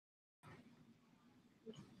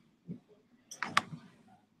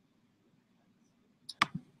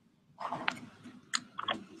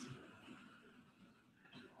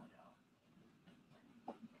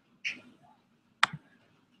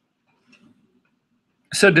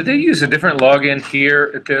So did they use a different login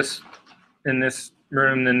here at in this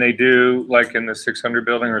room than they do like in the 600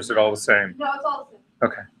 building, or is it all the same? No, it's all the same.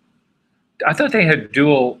 Okay. I thought they had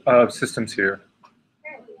dual systems here.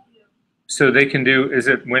 Apparently, you So they can do, is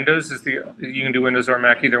it Windows? You can do Windows or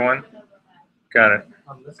Mac, either one? Got it.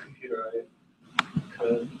 On this computer,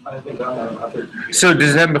 I think on my other computer. So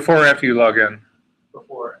does it happen before or after you log in?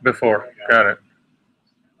 Before. Before. Got it.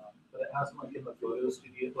 But it has like in the photos to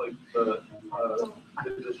get like the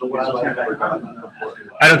digital lab. I've never gotten that before.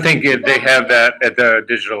 I don't think they have that at the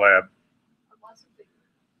digital lab.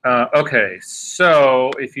 Okay, so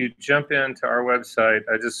if you jump into our website,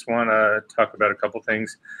 I just want to talk about a couple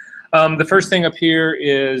things. The first thing up here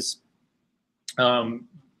is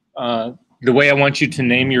the way I want you to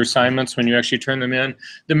name your assignments when you actually turn them in.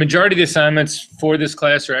 The majority of the assignments for this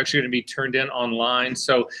class are actually going to be turned in online,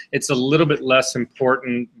 so it's a little bit less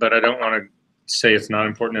important, but I don't want to say it's not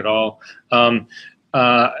important at all.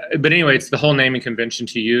 But anyway, it's the whole naming convention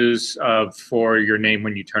to use for your name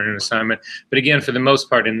when you turn in an assignment. But again, for the most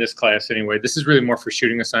part in this class anyway, this is really more for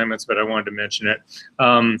shooting assignments, but I wanted to mention it.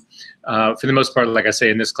 For the most part, like I say,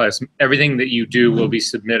 in this class, everything that you do will be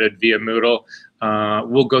submitted via Moodle.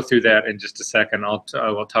 We'll go through that in just a second. I'll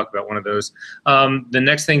talk about one of those. The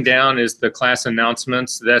next thing down is the class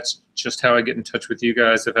announcements. That's just how I get in touch with you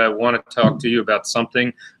guys if I want to talk to you about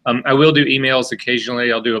something. I will do emails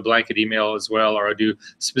occasionally. I'll do a blanket email as well, or I'll do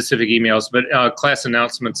specific emails. But class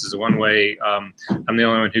announcements is one way. I'm the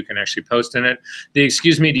only one who can actually post in it. The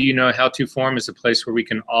Excuse Me, Do You Know How To form is a place where we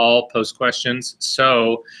can all post questions.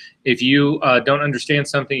 So if you don't understand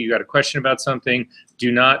something, you got a question about something,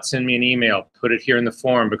 do not send me an email. Put it here in the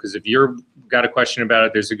forum, because if you've got a question about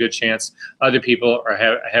it, there's a good chance other people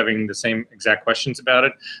are having the same exact questions about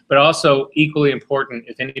it. But also, equally important,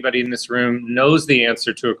 if anybody in this room knows the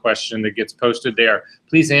answer to a question that gets posted there,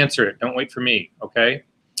 please answer it. Don't wait for me, okay?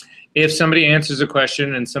 If somebody answers a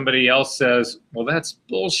question and somebody else says, well, that's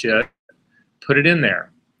bullshit, put it in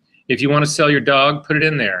there. If you want to sell your dog, put it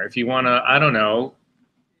in there. If you want to, I don't know,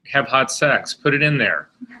 have hot sex, put it in there.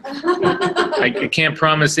 I can't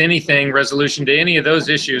promise anything, resolution to any of those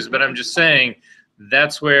issues, but I'm just saying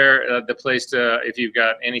that's where the place to, if you've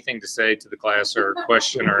got anything to say to the class or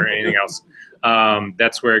question or anything else,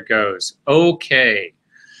 that's where it goes. Okay.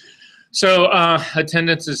 So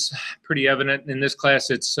attendance is pretty evident in this class.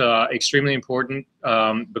 It's extremely important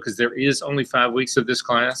because there is only 5 weeks of this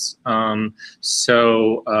class.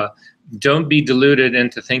 Don't be deluded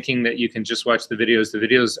into thinking that you can just watch the videos. The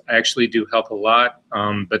videos actually do help a lot,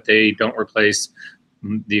 but they don't replace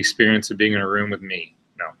the experience of being in a room with me.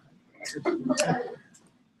 No.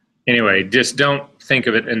 Anyway, just don't think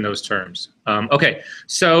of it in those terms. Okay,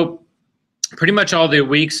 so pretty much all the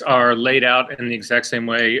weeks are laid out in the exact same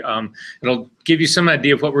way. It'll give you some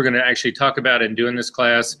idea of what we're going to actually talk about and do in this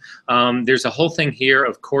class. There's a whole thing here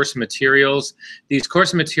of course materials. These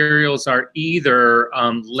course materials are either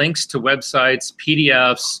links to websites,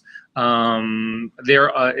 PDFs,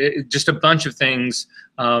 there are just a bunch of things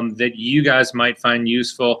that you guys might find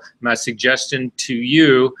useful. My suggestion to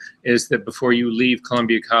you is that before you leave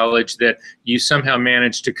Columbia College, that you somehow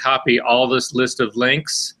manage to copy all this list of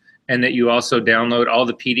links, and that you also download all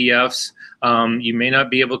the PDFs. You may not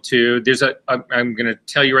be able to, I'm gonna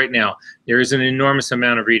tell you right now, there is an enormous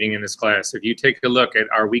amount of reading in this class. If you take a look at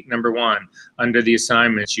our week number 1, under the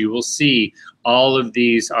assignments, you will see all of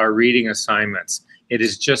these are reading assignments. It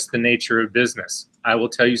is just the nature of business. I will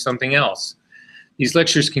tell you something else. These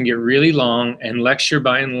lectures can get really long, and lecture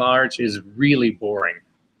by and large is really boring.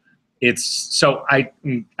 So I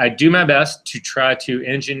do my best to try to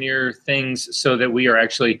engineer things so that we are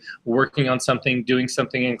actually working on something, doing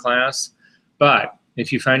something in class. But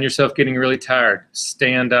if you find yourself getting really tired,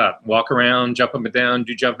 stand up, walk around, jump up and down,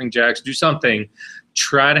 do jumping jacks, do something.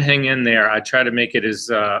 Try to hang in there. I try to make it as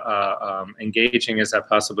engaging as I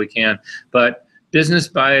possibly can. But business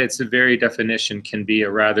by its very definition can be a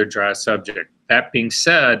rather dry subject. That being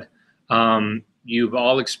said, you've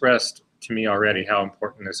all expressed to me already how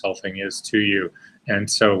important this whole thing is to you, and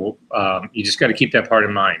so you just got to keep that part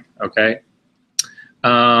in mind, okay?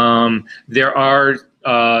 There are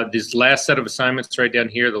this last set of assignments right down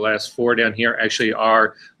here, the last 4 down here actually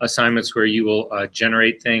are assignments where you will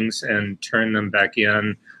generate things and turn them back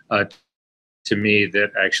in to me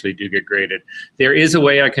that actually do get graded. There is a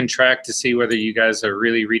way I can track to see whether you guys are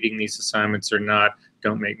really reading these assignments or not.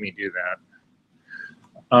 Don't make me do that.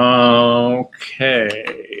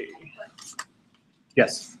 Okay.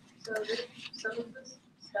 Yes? So some of this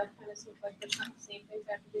stuff kind of seems like there's not the same things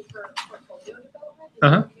I have to do for portfolio development. Is it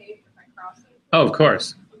okay if I cross it? Oh, of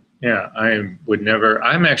course. Yeah, I would never.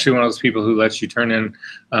 I'm actually one of those people who lets you turn in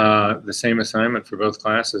the same assignment for both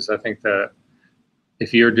classes. I think that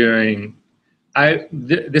if you're doing,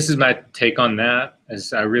 this is my take on that,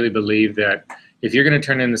 is I really believe that if you're going to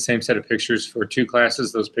turn in the same set of pictures for 2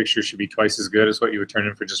 classes, those pictures should be twice as good as what you would turn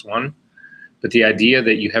in for just one. But the idea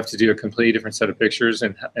that you have to do a completely different set of pictures,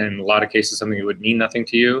 and in a lot of cases something that would mean nothing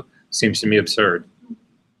to you, seems to me absurd.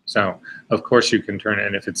 So of course you can turn it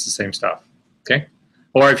in if it's the same stuff, okay?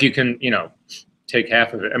 Or if you can, you know, take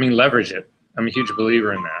half of it. I mean, leverage it. I'm a huge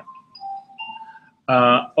believer in that.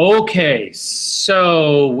 Okay,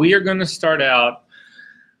 so we are going to start out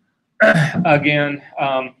again.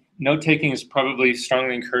 Note-taking is probably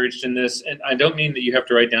strongly encouraged in this, and I don't mean that you have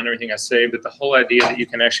to write down everything I say, but the whole idea that you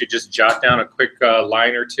can actually just jot down a quick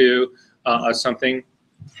line or two of something.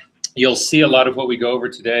 You'll see a lot of what we go over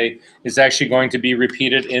today is actually going to be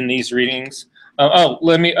repeated in these readings.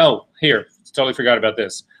 Here, totally forgot about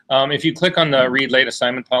this. If you click on the read late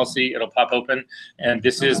assignment policy, it'll pop open, and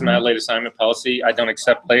this is my late assignment policy. I don't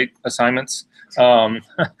accept late assignments.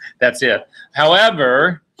 That's it.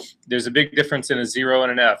 However, there's a big difference in a 0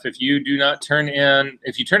 and an F. If you do not turn in,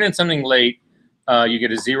 if you turn in something late, you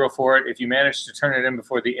get a 0 for it. If you manage to turn it in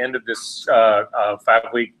before the end of this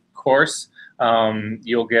 5-week course,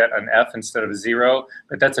 you'll get an F instead of a 0,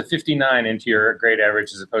 but that's a 59 into your grade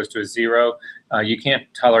average as opposed to a 0. You can't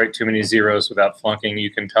tolerate too many 0s without flunking. You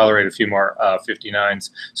can tolerate a few more 59s.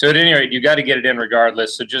 So at any rate, you got to get it in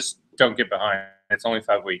regardless, so just don't get behind. It's only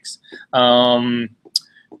 5 weeks.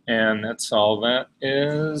 And that's all that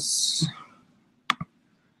is.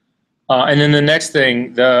 And then the next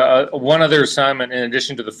thing, the one other assignment in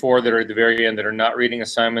addition to the 4 that are at the very end that are not reading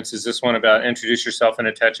assignments is this one about introduce yourself and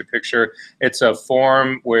attach a picture. It's a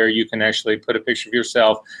form where you can actually put a picture of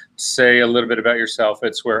yourself, say a little bit about yourself.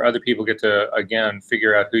 It's where other people get to, again,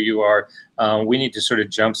 figure out who you are. We need to sort of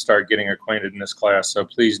jumpstart getting acquainted in this class, so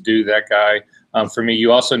please do that, guy. For me,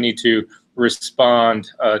 you also need to respond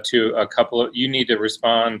to a couple of, you need to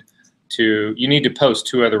post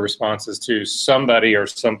 2 other responses to somebody or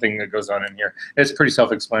something that goes on in here. It's pretty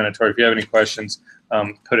self-explanatory. If you have any questions,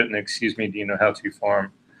 put it in the excuse me, do you know how to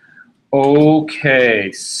form.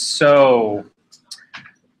 Okay, so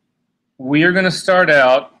we are going to start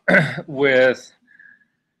out with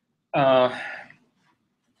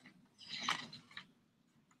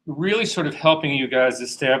really sort of helping you guys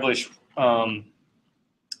establish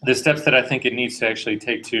the steps that I think it needs to actually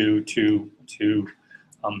take to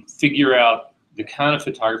figure out the kind of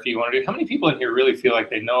photography you want to do. How many people in here really feel like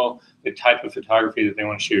they know the type of photography that they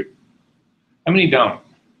want to shoot? How many don't?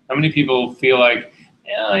 How many people feel like,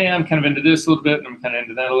 yeah, I'm kind of into this a little bit and I'm kind of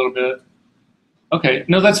into that a little bit? Okay,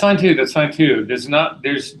 no, that's fine too. That's fine too.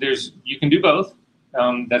 You can do both.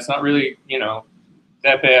 That's not really, you know,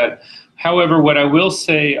 that bad. However, what I will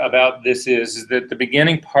say about this is that the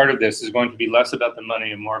beginning part of this is going to be less about the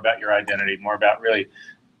money and more about your identity, more about really,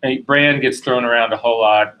 a brand gets thrown around a whole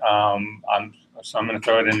lot, so I'm going to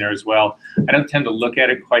throw it in there as well. I don't tend to look at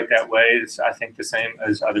it quite that way. It's, I think, the same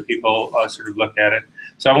as other people sort of look at it.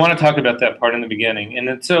 So I want to talk about that part in the beginning. And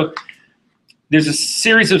then, so there's a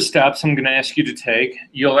series of steps I'm going to ask you to take.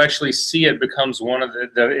 You'll actually see it becomes one of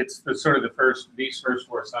these first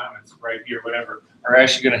 4 assignments right here, whatever, are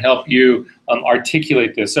actually going to help you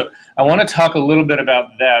articulate this. So I want to talk a little bit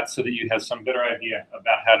about that so that you have some better idea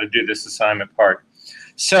about how to do this assignment part.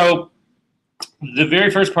 So the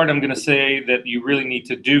very first part I'm going to say that you really need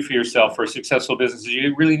to do for yourself for a successful business is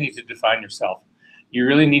you really need to define yourself. You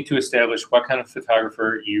really need to establish what kind of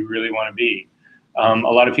photographer you really want to be. A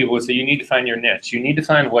lot of people would say you need to find your niche. You need to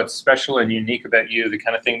find what's special and unique about you, the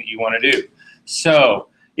kind of thing that you want to do. So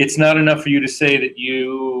it's not enough for you to say that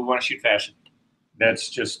you want to shoot fashion. That's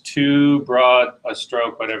just too broad a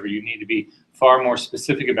stroke, whatever. You need to be far more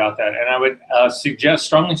specific about that. And I would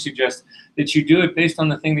strongly suggest that you do it based on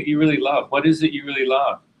the thing that you really love. What is it you really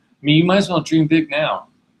love? I mean, you might as well dream big now.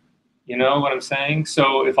 You know what I'm saying?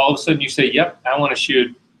 So if all of a sudden you say, yep, I want to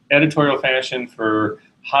shoot editorial fashion for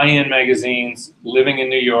high-end magazines, living in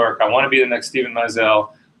New York, I want to be the next Stephen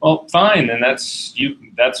Meisel, well, fine, then that's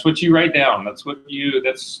what you write down. That's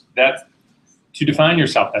to define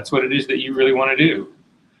yourself. That's what it is that you really want to do.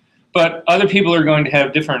 But other people are going to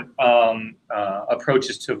have different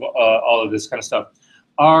approaches to all of this kind of stuff.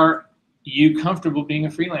 Are you comfortable being a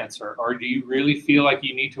freelancer, or do you really feel like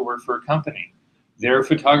you need to work for a company? There are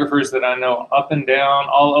photographers that I know up and down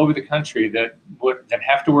all over the country that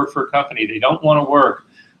have to work for a company. They don't want to work.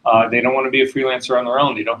 They don't want to be a freelancer on their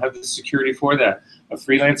own. They don't have the security for that. A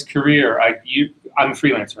freelance career. I'm a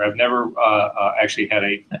freelancer. I've never actually had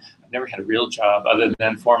a real job other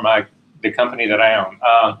than for the company that I own.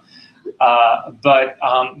 But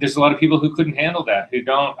there's a lot of people who couldn't handle that, who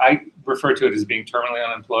don't. I refer to it as being terminally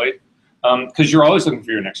unemployed, because you're always looking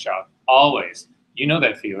for your next job, always. You know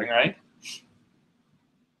that feeling, right?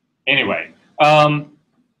 Anyway,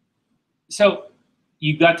 so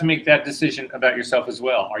you've got to make that decision about yourself as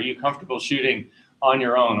well. Are you comfortable shooting on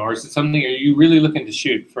your own, or is it something, are you really looking to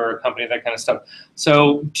shoot for a company, that kind of stuff?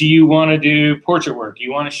 So do you want to do portrait work? Do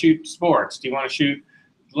you want to shoot sports? Do you want to shoot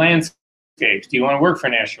landscapes? Do you want to work for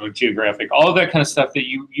National Geographic? All of that kind of stuff that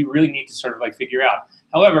you really need to sort of like figure out.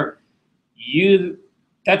 However,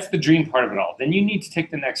 that's the dream part of it all. Then you need to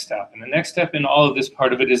take the next step. And the next step in all of this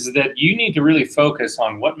part of it is that you need to really focus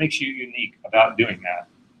on what makes you unique about doing that.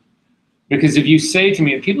 Because if you say to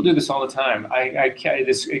me, and people do this all the time,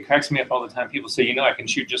 it cracks me up all the time. People say, you know, I can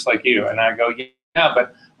shoot just like you. And I go, yeah,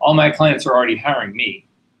 but all my clients are already hiring me.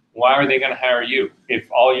 Why are they going to hire you if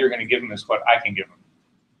all you're going to give them is what I can give them,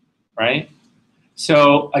 right?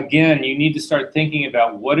 So again, you need to start thinking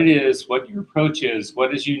about what it is, what your approach is,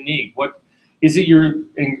 what is unique. What is it? Your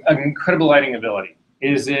incredible lighting ability?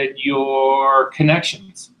 Is it your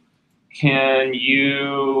connections? Can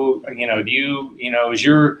you, is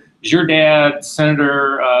your dad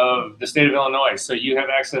senator of the state of Illinois, so you have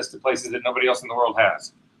access to places that nobody else in the world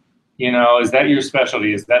has? You know, is that your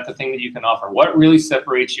specialty? Is that the thing that you can offer? What really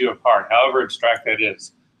separates you apart, however abstract that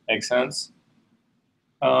is? Make sense?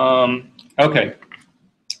 Okay.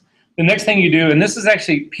 The next thing you do, and this is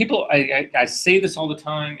actually, people, I say this all the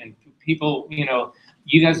time, and people, you know,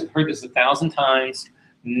 you guys have heard this 1,000 times.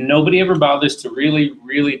 Nobody ever bothers to really,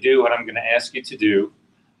 really do what I'm going to ask you to do.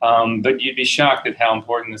 But you'd be shocked at how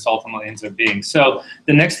important this ultimately ends up being. So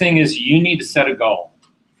the next thing is you need to set a goal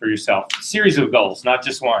for yourself, a series of goals, not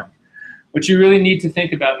just one. What you really need to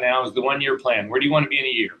think about now is the 1-year plan. Where do you want to be in a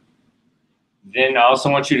year? Then I also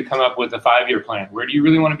want you to come up with a 5-year plan. Where do you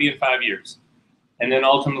really want to be in 5 years? And then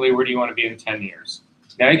ultimately, where do you want to be in 10 years?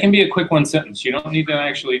 Now, it can be a quick one sentence. You don't need to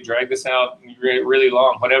actually drag this out really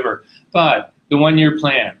long, whatever. But the 1-year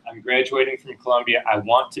plan, I'm graduating from Columbia. I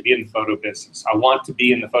want to be in the photo business. I want to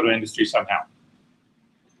be in the photo industry somehow.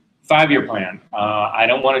 5-year plan, I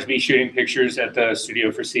don't want to be shooting pictures at the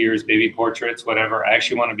studio for Sears, baby portraits, whatever. I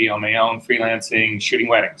actually want to be on my own, freelancing, shooting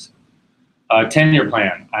weddings. 10-year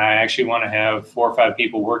plan, I actually want to have 4 or 5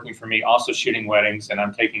 people working for me, also shooting weddings, and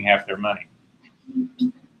I'm taking half their money.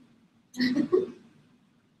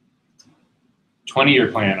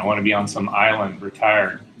 20-year plan, I want to be on some island,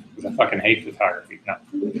 retired, because I fucking hate photography. No.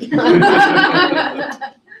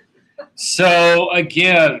 So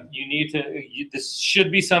again, you need to, this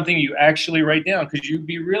should be something you actually write down, because you'd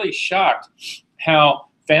be really shocked how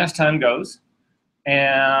fast time goes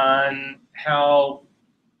and how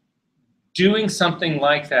doing something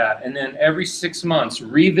like that, and then every 6 months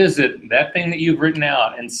revisit that thing that you've written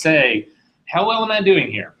out and say, how well am I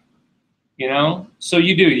doing here? You know, so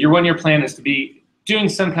you do, your 1-year plan is to be doing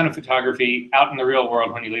some kind of photography out in the real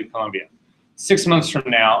world when you leave Columbia. 6 months from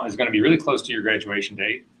now is going to be really close to your graduation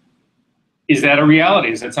date. Is that a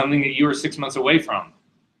reality? Is that something that you are 6 months away from?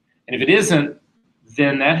 And if it isn't,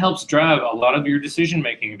 then that helps drive a lot of your decision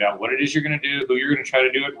making about what it is you're going to do, who you're going to try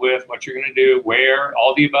to do it with, what you're going to do, where,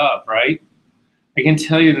 all the above, right? I can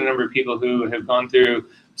tell you the number of people who have gone through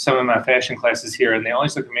some of my fashion classes here, and they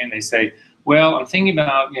always look at me and they say, well, I'm thinking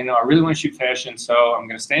about, you know, I really want to shoot fashion, so I'm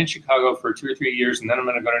going to stay in Chicago for 2 or 3 years, and then I'm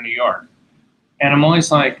going to go to New York. And I'm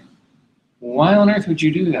always like, why on earth would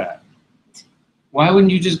you do that? Why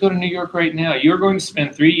wouldn't you just go to New York right now? You're going to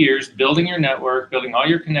spend 3 years building your network, building all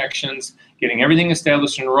your connections, getting everything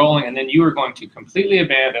established and rolling, and then you are going to completely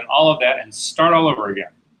abandon all of that and start all over again.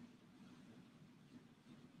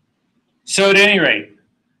 So at any rate,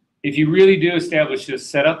 if you really do establish this,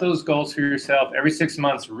 set up those goals for yourself. Every 6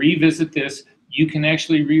 months, revisit this. You can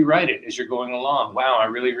actually rewrite it as you're going along. Wow, I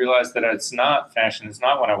really realized that it's not fashion. It's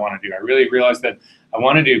not what I want to do. I really realized that I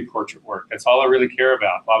want to do portrait work. That's all I really care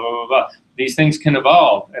about, blah, blah, blah, blah. These things can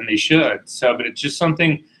evolve, and they should. So, but it's just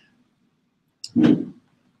something,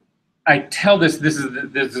 I tell this is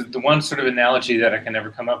the one sort of analogy that I can never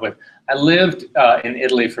come up with. I lived in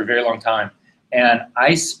Italy for a very long time, and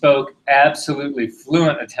I spoke absolutely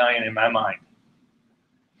fluent Italian in my mind,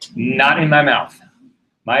 not in my mouth.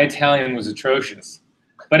 My Italian was atrocious.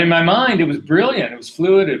 But in my mind, it was brilliant. It was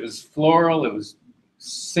fluid, it was floral, it was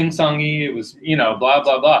sing-songy, it was, you know, blah,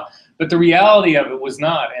 blah, blah. But the reality of it was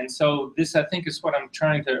not. And so this, I think, is what I'm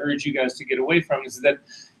trying to urge you guys to get away from, is that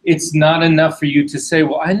it's not enough for you to say,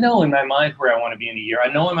 well, I know in my mind where I want to be in a year.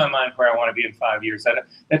 I know in my mind where I want to be in 5 years.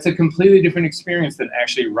 That's a completely different experience than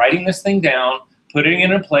actually writing this thing down, putting it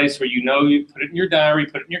in a place where you know, you put it in your diary,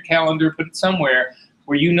 put it in your calendar, put it somewhere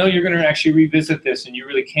where you know you're going to actually revisit this, and you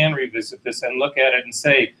really can revisit this and look at it and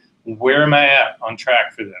say, Where am I at on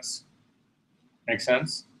track for this? Make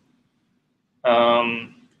sense?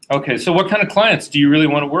 Okay, so what kind of clients do you really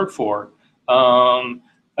want to work for?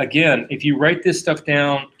 Again, if you write this stuff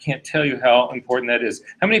down, can't tell you how important that is.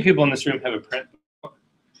 How many people in this room have a print book,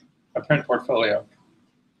 a print portfolio?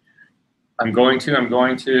 I'm going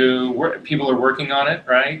to, people are working on it,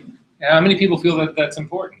 right? How many people feel that that's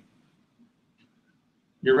important?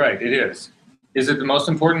 You're right, it is. Is it the most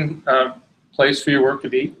important place for your work to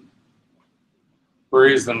be? Where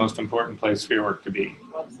is the most important place for your work to be?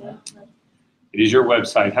 It is your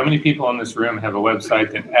website. How many people in this room have a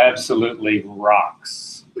website that absolutely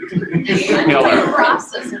rocks? Killer.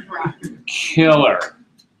 Killer.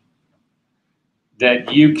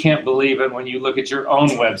 That you can't believe it when you look at your own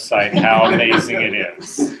website, how amazing it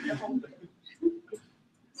is.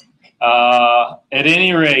 At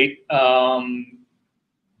any rate,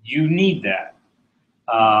 you need that.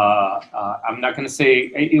 I'm not going to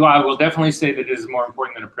say, I will definitely say that it is more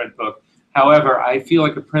important than a print book. However, I feel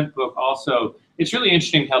like a print book also, it's really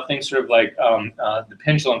interesting how things sort of like, the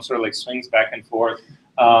pendulum sort of like swings back and forth.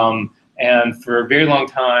 And for a very long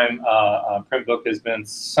time, a print book has been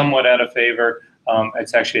somewhat out of favor.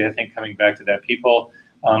 It's actually, I think, coming back to that. People,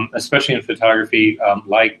 especially in photography,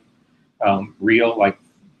 like real, like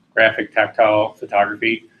graphic, tactile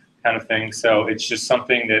photography kind of thing. So it's just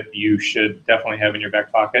something that you should definitely have in your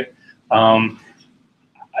back pocket.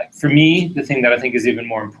 For me, the thing that I think is even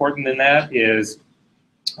more important than that is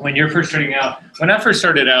when you're first starting out. When I first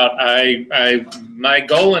started out, my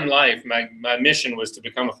goal in life, my mission was to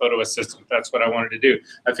become a photo assistant. That's what I wanted to do.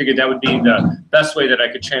 I figured that would be the best way that I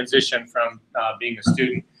could transition from being a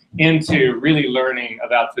student into really learning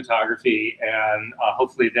about photography, and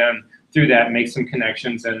hopefully then through that make some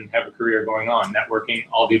connections and have a career going on, networking,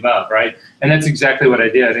 all the above, right? And that's exactly what I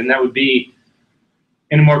did. And that would be,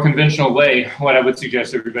 in a more conventional way, what I would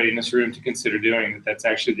suggest everybody in this room to consider doing. That's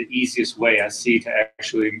actually the easiest way I see to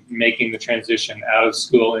actually making the transition out of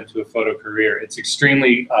school into a photo career. It's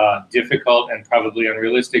extremely difficult and probably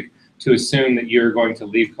unrealistic to assume that you're going to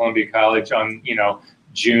leave Columbia College on,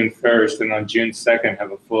 June 1st and on June 2nd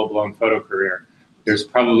have a full-blown photo career. There's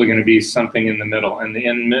probably going to be something in the middle, and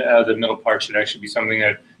the middle part should actually be something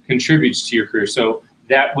that contributes to your career. So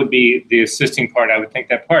that would be the assisting part, I would think,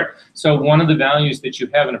 that part. So one of the values that you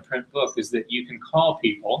have in a print book is that you can call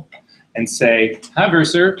people and say, "Hi,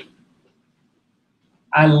 Verser,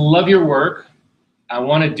 I love your work. I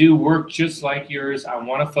want to do work just like yours. I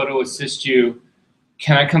want to photo assist you.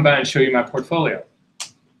 Can I come by and show you my portfolio?"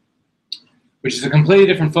 Which is a completely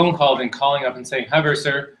different phone call than calling up and saying, "Hi,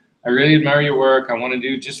 Verser, I really admire your work. I want to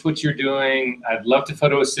do just what you're doing. I'd love to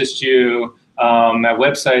photo assist you. My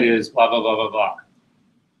website is blah, blah, blah, blah, blah."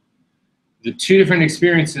 The two different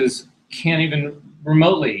experiences can't even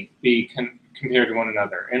remotely be compared to one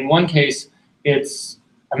another. In one case, you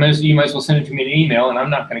might as well send it to me in an email and I'm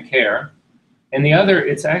not going to care. In the other,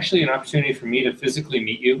 it's actually an opportunity for me to physically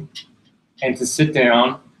meet you and to sit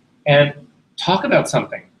down and talk about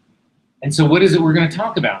something. And so what is it we're going to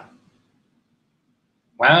talk about?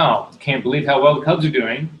 Wow, can't believe how well the Cubs are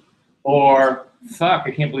doing. Or, fuck,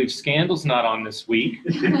 I can't believe Scandal's not on this week.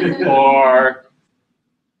 Or,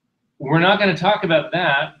 we're not going to talk about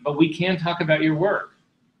that, but we can talk about your work.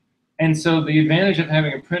 And so the advantage of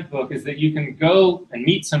having a print book is that you can go and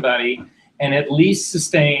meet somebody and at least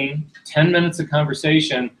sustain 10 minutes of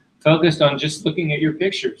conversation focused on just looking at your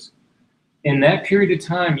pictures. In that period of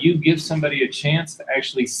time, you give somebody a chance to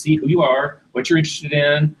actually see who you are, what you're interested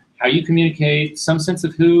in, how you communicate, some sense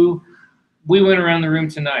of who. We went around the room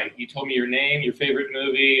tonight. You told me your name, your favorite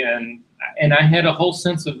movie, and I had a whole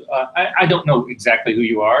sense of, I don't know exactly who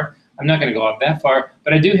you are. I'm not going to go out that far,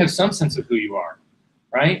 but I do have some sense of who you are,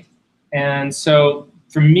 right? And so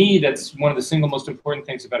for me, that's one of the single most important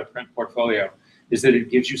things about a print portfolio, is that it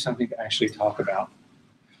gives you something to actually talk about.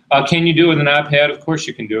 Can you do it with an iPad? Of course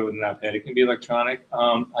you can do it with an iPad. It can be electronic.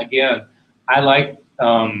 Again, I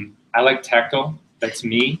like tactile. That's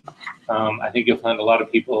me. I think you'll find a lot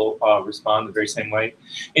of people respond the very same way.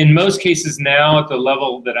 In most cases now, at the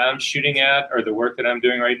level that I'm shooting at, or the work that I'm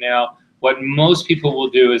doing right now, what most people will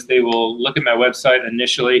do is they will look at my website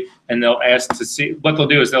initially, and they'll ask to see, what they'll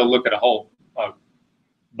do is they'll look at a whole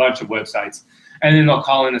bunch of websites, and then they'll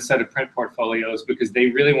call in a set of print portfolios because they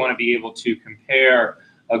really want to be able to compare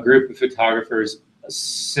a group of photographers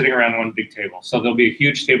sitting around one big table. So there'll be a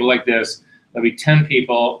huge table like this. There'll be 10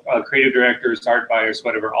 people, creative directors, art buyers,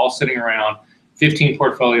 whatever, all sitting around, 15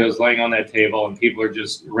 portfolios laying on that table, and people are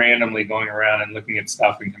just randomly going around and looking at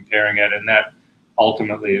stuff and comparing it, and that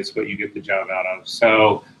ultimately is what you get the job out of.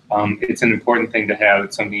 So it's an important thing to have.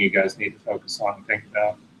 It's something you guys need to focus on and think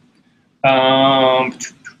about.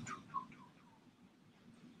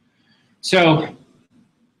 So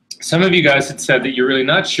some of you guys had said that you're really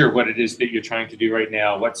not sure what it is that you're trying to do right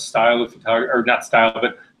now, what style of photography, or not style,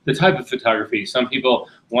 but the type of photography. Some people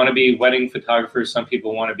want to be wedding photographers, some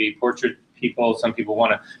people want to be portrait people, some people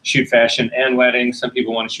want to shoot fashion and weddings, some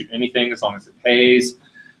people want to shoot anything as long as it pays.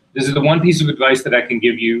 This is the one piece of advice that I can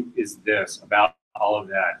give you is this about all of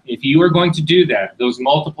that. If you are going to do that, those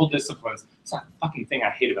multiple disciplines, it's not a fucking thing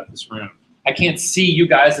I hate about this room. I can't see you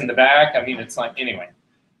guys in the back. I mean, it's like, anyway,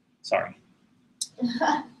 sorry.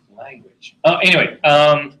 Language. Anyway,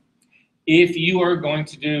 if you are going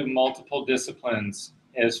to do multiple disciplines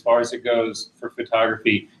as far as it goes for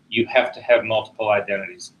photography, you have to have multiple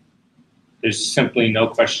identities. There's simply no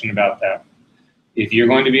question about that. If you're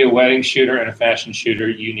going to be a wedding shooter and a fashion shooter,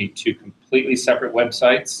 you need two completely separate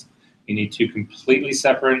websites. You need two completely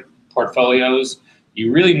separate portfolios.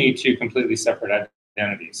 You really need two completely separate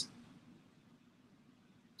identities.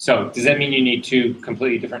 So does that mean you need two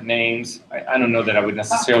completely different names? I don't know that I would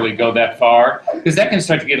necessarily go that far, because that can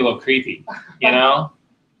start to get a little creepy, you know?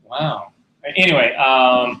 Wow. Anyway,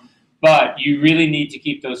 but you really need to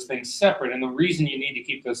keep those things separate. And the reason you need to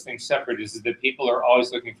keep those things separate is that people are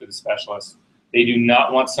always looking for the specialist. They do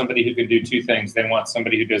not want somebody who can do two things. They want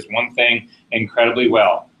somebody who does one thing incredibly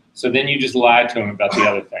well. So then you just lie to them about the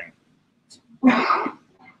other thing.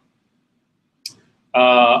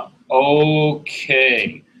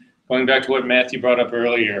 Okay. Going back to what Matthew brought up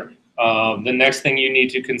earlier, the next thing you need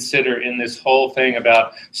to consider in this whole thing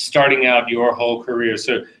about starting out your whole career.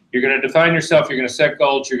 So you're going to define yourself, you're going to set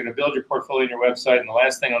goals, you're going to build your portfolio and your website, and the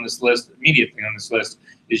last thing on this list, immediate thing on this list,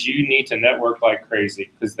 is you need to network like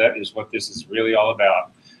crazy, because that is what this is really all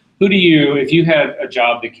about. Who do you, if you had a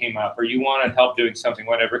job that came up, or you wanted help doing something,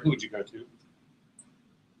 whatever, who would you go to?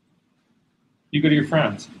 You go to your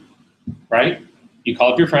friends, right? You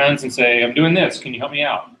call up your friends and say, I'm doing this, can you help me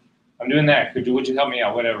out? I'm doing that, would you help me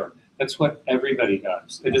out, whatever. That's what everybody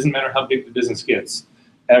does. It doesn't matter how big the business gets.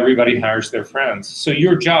 Everybody hires their friends. So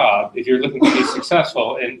your job, if you're looking to be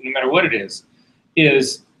successful, and no matter what it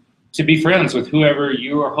is to be friends with whoever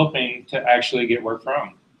you are hoping to actually get work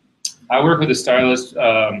from. I work with a stylist.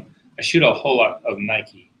 I shoot a whole lot of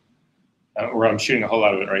Nike, or I'm shooting a whole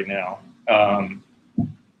lot of it right now. And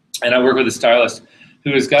I work with a stylist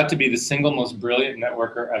who has got to be the single most brilliant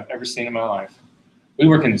networker I've ever seen in my life. We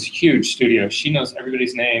work in this huge studio. She knows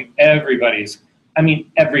everybody's name, I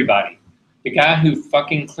mean everybody. The guy who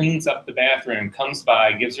fucking cleans up the bathroom comes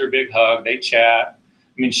by, gives her a big hug, they chat.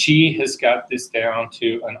 I mean, she has got this down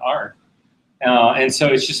to an art. And so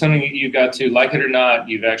it's just something that you've got to, like it or not,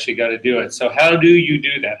 you've actually got to do it. So how do you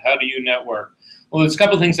do that? How do you network? Well, there's a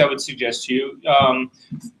couple of things I would suggest to you.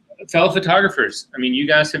 Fellow photographers, I mean, you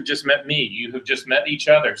guys have just met me. You have just met each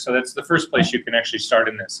other. So that's the first place you can actually start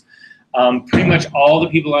in this. Pretty much all the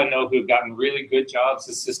people I know who have gotten really good jobs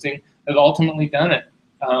assisting have ultimately done it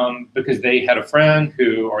because they had a friend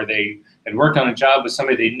or they had worked on a job with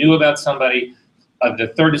somebody, they knew about somebody.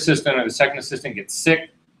 The third assistant or the second assistant gets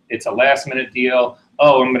sick. It's a last minute deal.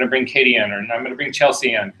 Oh, I'm going to bring Katie in, or I'm going to bring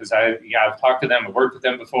Chelsea in because I've talked to them, I've worked with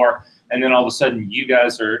them before. And then all of a sudden you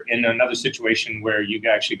guys are in another situation where you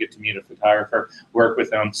actually get to meet a photographer, work with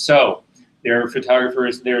them. So there are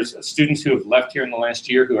photographers, there's students who have left here in the last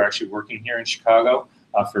year who are actually working here in Chicago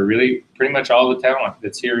for really pretty much all the talent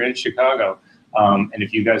that's here in Chicago. And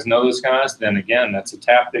if you guys know those guys, then again, that's a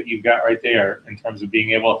tap that you've got right there in terms of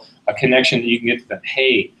being able, a connection that you can get to them.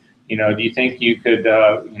 Hey, do you think you could,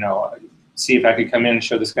 see if I could come in and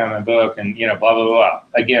show this guy my book and, blah, blah, blah.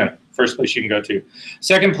 Again, first place you can go to.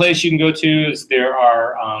 Second place you can go to is there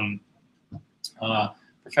are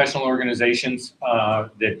professional organizations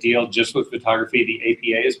that deal just with photography. The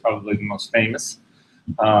APA is probably the most famous.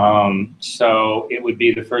 So it would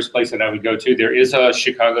be the first place that I would go to. There is a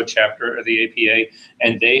Chicago chapter of the APA,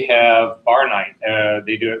 and they have bar night.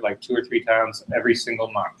 They do it like 2 or 3 times every single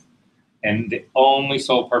month. And the only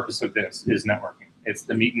sole purpose of this is networking. It's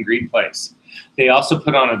the meet and greet place. They also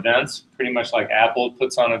put on events, pretty much like Apple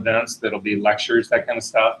puts on events that'll be lectures, that kind of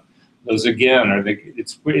stuff. Those again are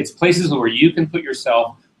it's places where you can put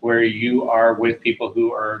yourself where you are with people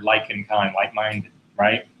who are like in kind, like-minded,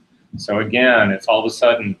 right? So again, it's all of a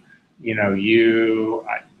sudden,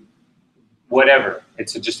 whatever.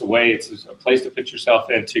 It's just a way, it's a place to put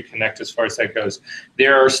yourself in to connect as far as that goes.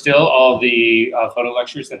 There are still all the photo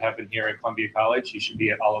lectures that happen here at Columbia College. You should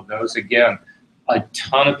be at all of those. Again, a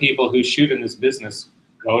ton of people who shoot in this business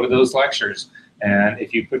go to those lectures. And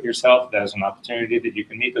if you put yourself as an opportunity that you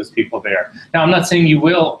can meet those people there. Now, I'm not saying you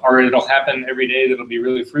will, or it'll happen every day that'll be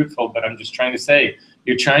really fruitful, but I'm just trying to say,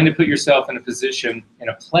 you're trying to put yourself in a position, in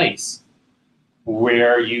a place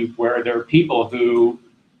where there are people who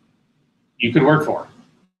you could work for.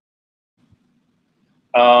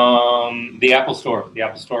 The Apple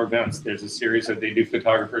Store events. There's a series that they do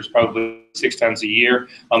photographers probably 6 times a year.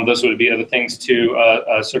 Those would be other things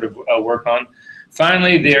to sort of work on.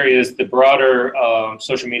 Finally, there is the broader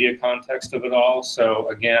social media context of it all. So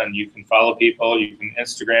again, you can follow people, you can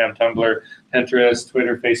Instagram, Tumblr, Pinterest,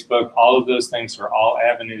 Twitter, Facebook. All of those things are all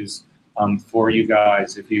avenues for you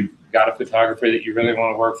guys. If you've got a photographer that you really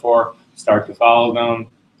want to work for, start to follow them,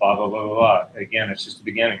 blah, blah, blah, blah, blah. Again, it's just the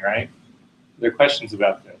beginning, right? Are there questions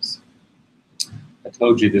about this? I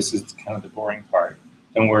told you this is kind of the boring part.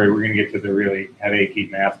 Don't worry, we're going to get to the really headachy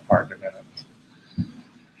math part in a minute.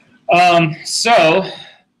 So,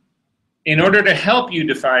 in order to help you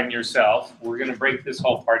define yourself, we're going to break this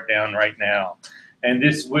whole part down right now. And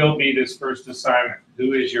this will be this first assignment.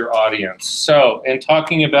 Who is your audience? So, in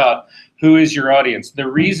talking about who is your audience, the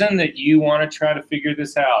reason that you want to try to figure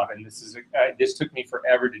this out, and this took me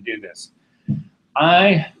forever to do this.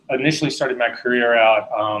 I initially started my career out,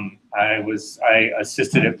 I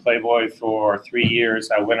assisted at Playboy for 3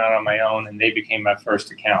 years. I went out on my own, and they became my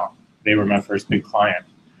first account. They were my first big client.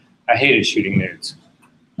 I hated shooting nudes.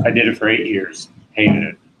 I did it for 8 years. Hated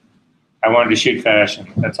it. I wanted to shoot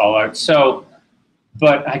fashion. That's all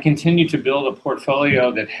but I continued to build a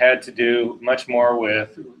portfolio that had to do much more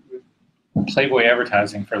with Playboy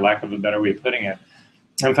advertising, for lack of a better way of putting it.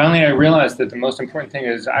 And finally, I realized that the most important thing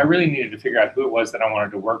is I really needed to figure out who it was that I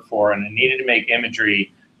wanted to work for, and I needed to make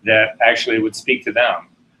imagery that actually would speak to them.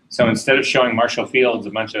 So instead of showing Marshall Fields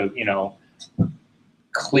a bunch of,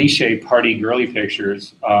 cliche party girly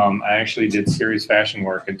pictures, I actually did serious fashion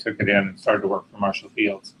work and took it in and started to work for Marshall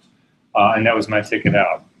Fields. And that was my ticket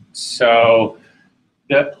out. So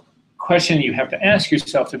the question you have to ask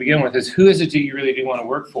yourself to begin with is, who is it that you really do want to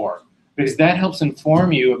work for? Because that helps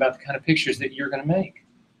inform you about the kind of pictures that you're going to make.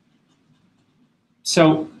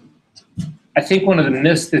 So I think one of the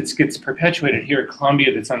myths that gets perpetuated here at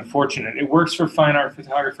Columbia that's unfortunate, it works for fine art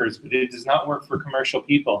photographers, but it does not work for commercial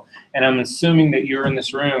people. And I'm assuming that you're in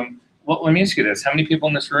this room. Well, let me ask you this. How many people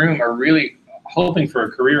in this room are really hoping for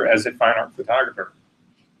a career as a fine art photographer?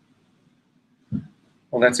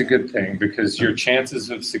 Well, that's a good thing, because your chances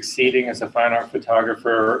of succeeding as a fine art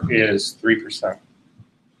photographer is 3%.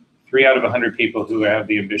 3 out of 100 people who have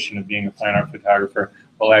the ambition of being a fine art photographer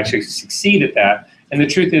will actually succeed at that. And the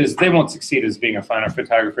truth is, they won't succeed as being a fine art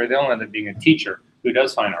photographer. They'll end up being a teacher who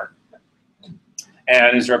does fine art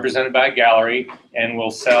and is represented by a gallery and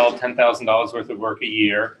will sell $10,000 worth of work a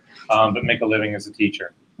year, but make a living as a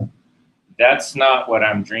teacher. That's not what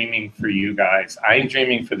I'm dreaming for you guys. I'm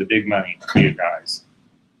dreaming for the big money for you guys.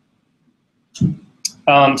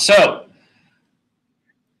 So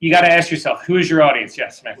you got to ask yourself, who is your audience?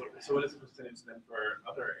 Yes, Matthew. So what is the percentage then for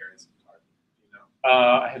other areas of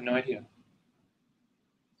art? I have no idea.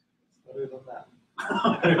 Other than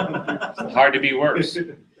that. Hard to be worse.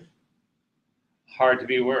 Hard to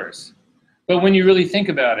be worse. But when you really think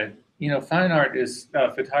about it, fine art is,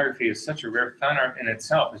 photography is such a rare, fine art in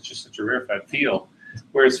itself is just such a rarefied field.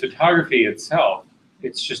 Whereas photography itself,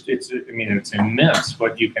 it's immense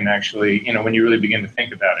what you can actually, when you really begin to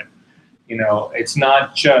think about it. It's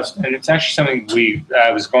not just, and it's actually something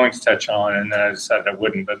I was going to touch on, and then I decided I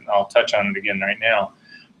wouldn't, but I'll touch on it again right now.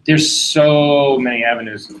 There's so many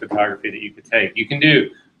avenues of photography that you could take. You can do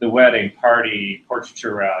the wedding, party,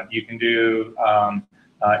 portraiture route. You can do,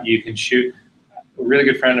 you can shoot. A really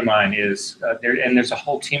good friend of mine is there, and there's a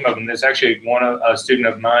whole team of them. There's actually a student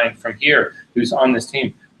of mine from here who's on this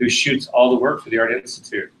team who shoots all the work for the Art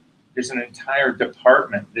Institute. There's an entire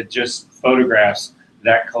department that just photographs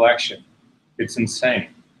that collection. It's insane.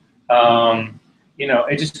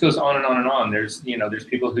 It just goes on and on and on. There's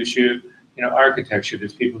people who shoot, architecture.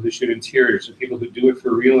 There's people who shoot interiors. There's people who do it for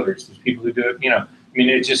realtors. There's people who do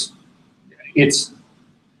it, it's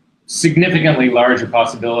significantly larger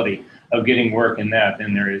possibility of getting work in that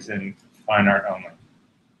than there is in fine art only.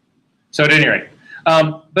 So at any rate,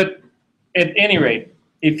 but at any rate,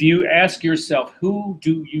 if you ask yourself, who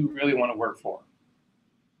do you really want to work for?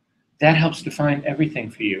 That helps define everything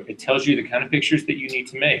for you. It tells you the kind of pictures that you need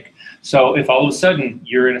to make. So if all of a sudden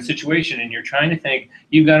you're in a situation and you're trying to think,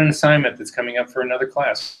 you've got an assignment that's coming up for another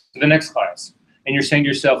class, the next class, and you're saying to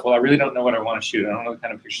yourself, well, I really don't know what I want to shoot. I don't know the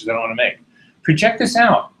kind of pictures I want to make. Project this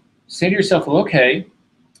out. Say to yourself, well, okay,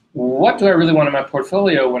 what do I really want in my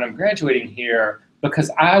portfolio when I'm graduating here? Because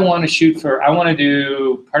I want to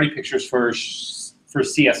do party pictures for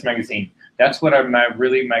CS Magazine. That's what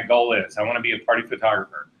my goal is. I want to be a party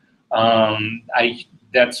photographer.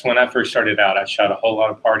 That's when I first started out. I shot a whole lot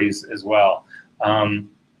of parties as well.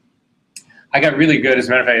 I got really good. As a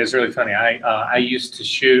matter of fact, it's really funny. I used to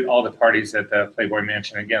shoot all the parties at the Playboy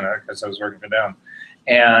Mansion again because I was working for them.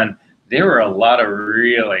 And there were a lot of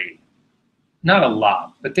really, not a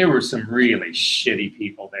lot, but there were some really shitty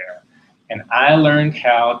people there. And I learned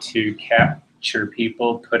how to capture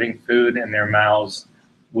people putting food in their mouths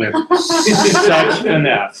with such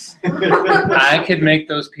finesse. I could make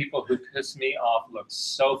those people who piss me off look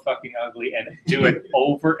so fucking ugly and do it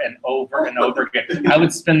over and over and over again. I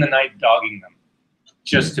would spend the night dogging them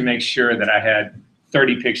just to make sure that I had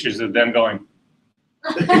 30 pictures of them going.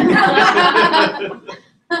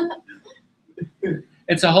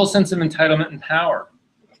 It's a whole sense of entitlement and power.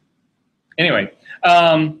 Anyway,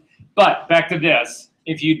 but back to this.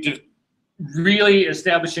 If you really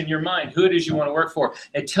establish in your mind who it is you want to work for,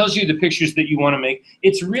 it tells you the pictures that you want to make.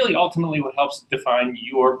 It's really ultimately what helps define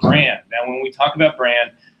your brand. Now, when we talk about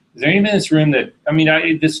brand, is there anybody in this room that, I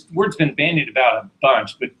mean, this word's been bandied about a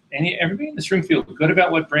bunch, but everybody in this room feel good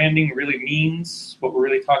about what branding really means, what we're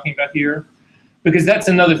really talking about here? Because that's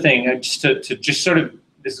another thing, just to just sort of,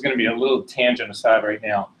 this is going to be a little tangent aside right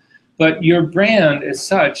now, but your brand as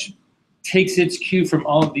such takes its cue from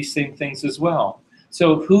all of these same things as well.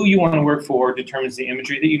 So who you want to work for determines the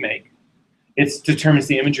imagery that you make. It determines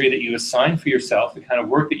the imagery that you assign for yourself, the kind of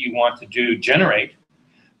work that you want to generate.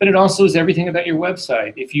 But it also is everything about your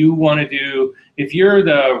website. If you want to do, if you're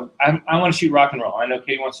the, I want to shoot rock and roll. I know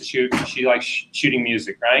Katie wants to shoot, she likes shooting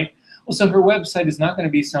music, right? Well, so her website is not going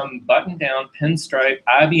to be some button-down, pinstripe,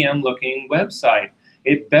 IBM-looking website.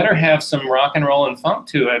 It better have some rock and roll and funk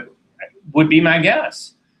to it, would be my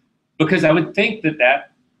guess. Because I would think that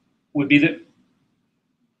that would be the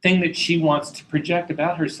thing that she wants to project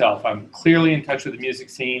about herself. I'm clearly in touch with the music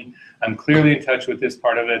scene. I'm clearly in touch with this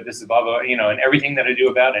part of it. This is blah, blah, you know, and everything that I do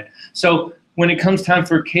about it. So when it comes time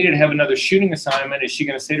for Katie to have another shooting assignment, is she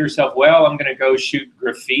going to say to herself, well, I'm going to go shoot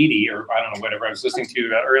graffiti, or I don't know, whatever I was listening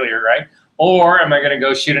to earlier, right? Or am I going to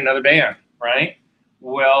go shoot another band, right?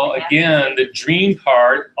 Well, again, the dream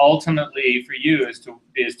part ultimately for you is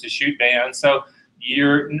to shoot bands. So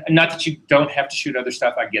you're, not that you don't have to shoot other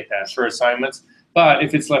stuff, I get that, for assignments. But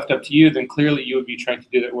if it's left up to you, then clearly you would be trying to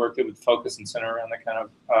do that work that would focus and center around that kind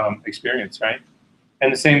of experience, right?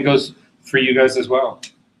 And the same goes for you guys as well.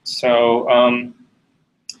 So, and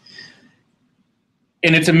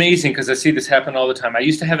it's amazing because I see this happen all the time. I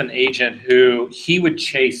used to have an agent who, he would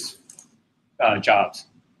chase jobs.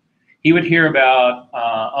 He would hear about,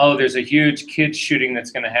 oh, there's a huge kids shooting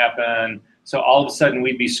that's going to happen. So all of a sudden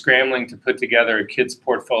we'd be scrambling to put together a kid's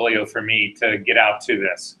portfolio for me to get out to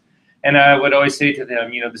this. And I would always say to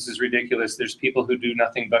them, you know, this is ridiculous. There's people who do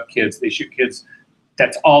nothing but kids. They shoot kids.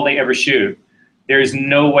 That's all they ever shoot. There is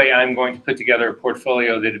no way I'm going to put together a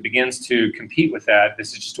portfolio that begins to compete with that.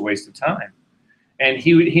 This is just a waste of time. And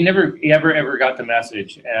he never ever got the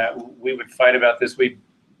message. We would fight about this. We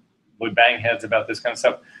would bang heads about this kind of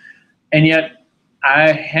stuff. And yet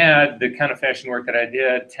I had the kind of fashion work that I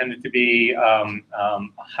did tended to be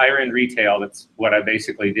higher end retail. That's what I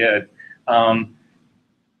basically did.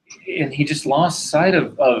 And he just lost sight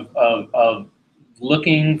of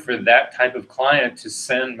looking for that type of client to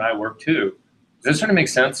send my work to. Does that sort of make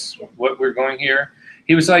sense, what we're going here?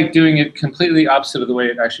 He was like doing it completely opposite of the way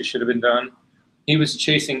it actually should have been done. He was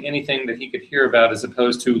chasing anything that he could hear about as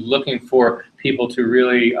opposed to looking for people to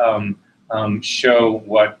really show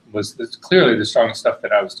what was clearly the strong stuff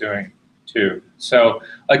that I was doing too. So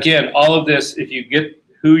again, all of this, if you get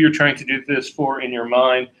who you're trying to do this for in your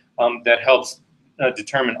mind, that helps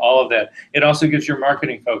determine all of that. It also gives your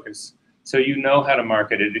marketing focus. So you know how to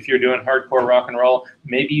market it. If you're doing hardcore rock and roll,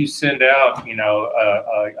 maybe you send out, you know,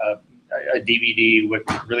 a DVD with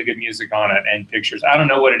really good music on it and pictures. I don't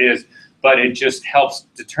know what it is, but it just helps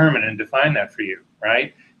determine and define that for you,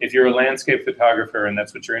 right? If you're a landscape photographer and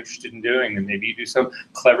that's what you're interested in doing, then maybe you do some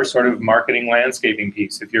clever sort of marketing landscaping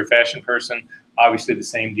piece. If you're a fashion person, obviously the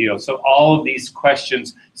same deal. So all of these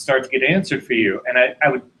questions start to get answered for you. And I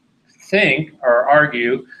would think or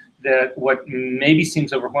argue that what maybe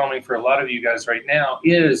seems overwhelming for a lot of you guys right now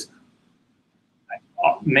is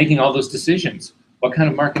making all those decisions. What kind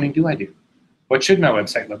of marketing do I do? What should my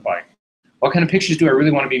website look like? What kind of pictures do I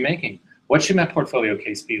really want to be making? What should my portfolio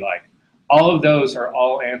case be like? All of those are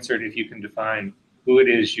all answered if you can define who it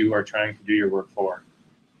is you are trying to do your work for,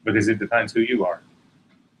 because it defines who you are.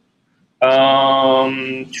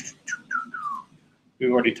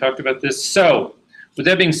 We've already talked about this. So with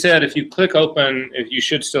that being said, if you click open, if you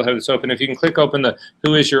should still have this open, if you can click open the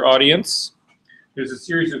who is your audience, there's a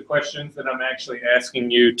series of questions that I'm actually asking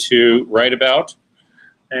you to write about.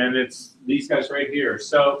 And it's these guys right here.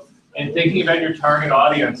 So in thinking about your target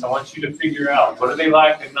audience, I want you to figure out what do they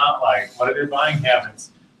like and not like? What are their buying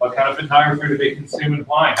habits? What kind of photographer do they consume and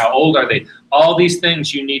why? How old are they? All these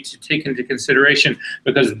things you need to take into consideration,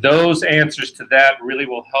 because those answers to that really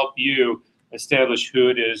will help you establish who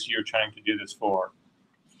it is you're trying to do this for,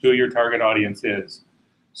 who your target audience is.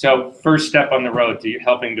 So first step on the road to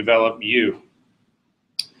helping develop you.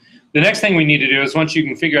 The next thing we need to do is, once you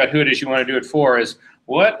can figure out who it is you want to do it for, is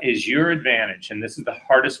what is your advantage? And this is the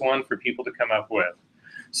hardest one for people to come up with.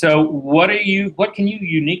 So what can you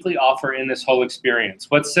uniquely offer in this whole experience?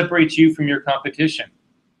 What separates you from your competition?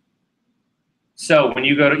 So when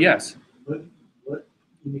you go to, yes? What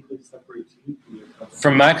uniquely separates you from your competition?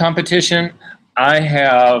 From my competition, I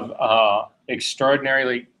have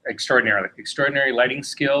extraordinary lighting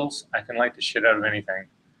skills. I can light the shit out of anything.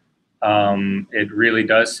 It really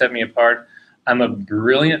does set me apart. I'm a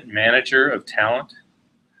brilliant manager of talent.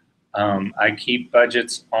 I keep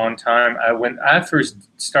budgets on time. When I first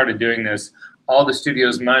started doing this, all the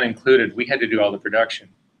studios, mine included, we had to do all the production.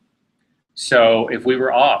 So if we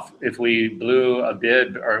were off, if we blew a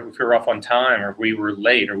bid, or if we were off on time, or if we were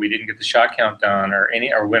late, or we didn't get the shot count done, or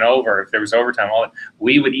went over, if there was overtime,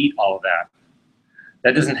 we would eat all of that.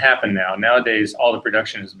 That doesn't happen now. Nowadays, all the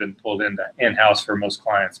production has been pulled in-house for most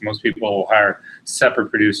clients. Most people will hire separate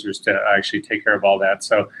producers to actually take care of all that.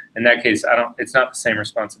 So in that case, it's not the same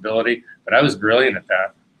responsibility, but I was brilliant at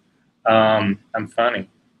that. I'm funny.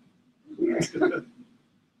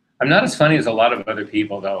 I'm not as funny as a lot of other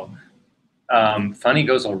people, though. Funny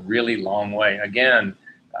goes a really long way. Again,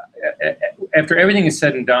 after everything is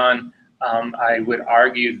said and done, I would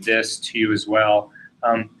argue this to you as well.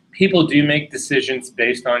 People do make decisions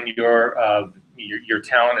based on your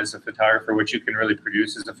talent as a photographer, what you can really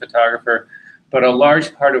produce as a photographer. But a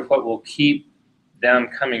large part of what will keep them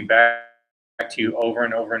coming back to you over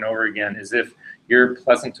and over and over again is if you're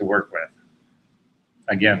pleasant to work with.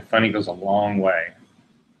 Again, funny goes a long way.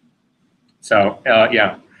 So,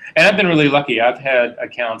 yeah. And I've been really lucky. I've had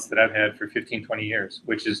accounts that I've had for 15, 20 years,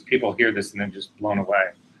 which is people hear this and they're just blown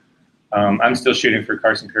away. I'm still shooting for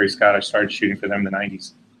Carson Perry Scott. I started shooting for them in the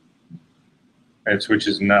 90s. Which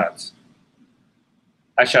is nuts.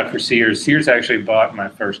 I shot for Sears. Sears actually bought my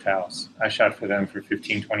first house. I shot for them for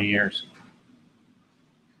 15, 20 years.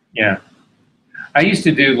 Yeah. I used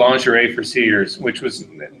to do lingerie for Sears,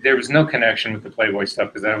 there was no connection with the Playboy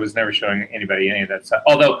stuff because I was never showing anybody any of that stuff.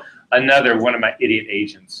 Although one of my idiot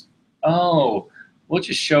agents, oh, we'll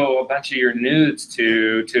just show a bunch of your nudes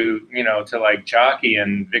to like Jockey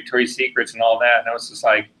and Victoria's Secrets and all that. And I was just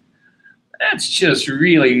like, that's just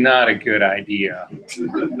really not a good idea.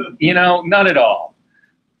 Not at all.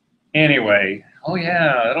 Anyway, oh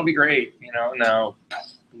yeah, that'll be great. No,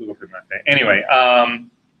 blew up in my face. Anyway,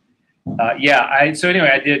 yeah, so anyway,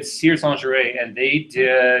 I did Sears lingerie, and they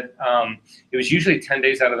did, it was usually 10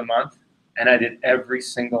 days out of the month, and I did every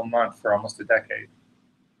single month for almost a decade.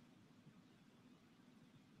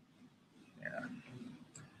 Yeah.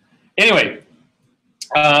 Anyway.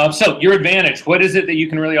 So your advantage, what is it that you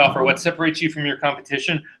can really offer? What separates you from your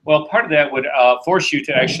competition? Well, part of that would force you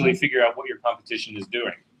to actually figure out what your competition is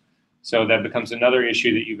doing. So that becomes another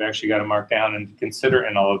issue that you've actually got to mark down and consider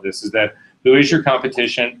in all of this, is that who is your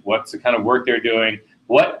competition? What's the kind of work they're doing?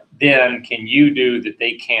 What then can you do that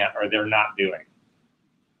they can't or they're not doing?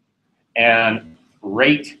 And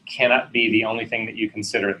rate cannot be the only thing that you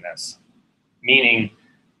consider in this, meaning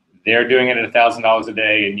they're doing it at $1,000 a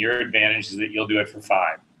day, and your advantage is that you'll do it for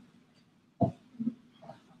 $5.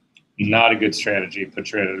 Not a good strategy,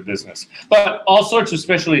 put you out of business. But all sorts of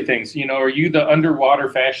specialty things. Are you the underwater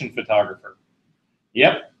fashion photographer?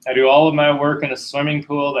 Yep, I do all of my work in a swimming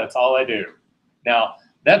pool. That's all I do. Now,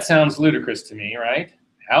 that sounds ludicrous to me, right?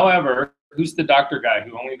 However, who's the doctor guy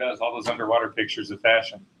who only does all those underwater pictures of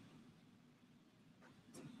fashion?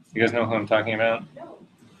 You guys know who I'm talking about? No,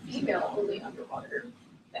 female only underwater.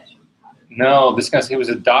 No, this guy, he was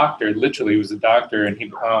a doctor. Literally, he was a doctor, and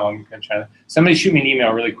somebody shoot me an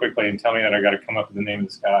email really quickly and tell me that I got to come up with the name of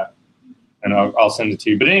this guy, and I'll send it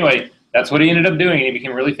to you. But anyway, that's what he ended up doing, and he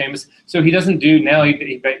became really famous. So he doesn't do now.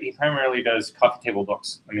 He primarily does coffee table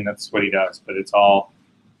books. I mean, that's what he does, but it's all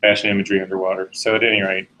fashion imagery underwater. So at any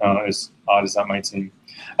rate, as odd as that might seem,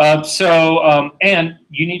 and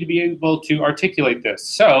you need to be able to articulate this.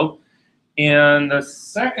 So. In the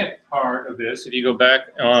second part of this, if you go back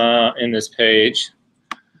in this page,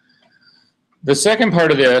 the second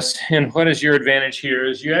part of this, and what is your advantage here,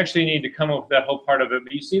 is you actually need to come up with that whole part of it.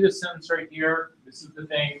 But you see this sentence right here? This is the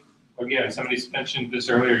thing. Again, somebody mentioned this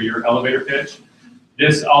earlier, your elevator pitch.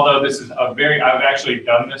 This, although this is I've actually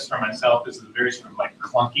done this for myself. This is a very sort of like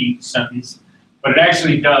clunky sentence, but it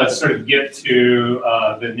actually does sort of get to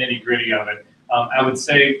the nitty gritty of it. I would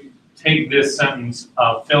say, take this sentence,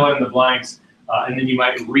 fill in the blanks. and then you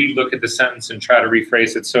might re-look at the sentence and try to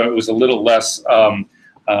rephrase it so it was a little less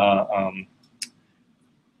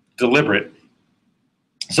deliberate.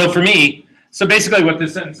 So for me, so basically what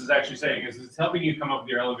this sentence is actually saying is it's helping you come up with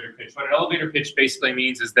your elevator pitch. What an elevator pitch basically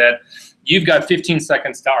means is that you've got 15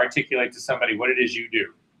 seconds to articulate to somebody what it is you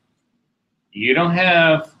do. You don't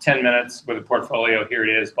have 10 minutes with a portfolio, here it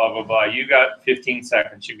is, blah, blah, blah. You got 15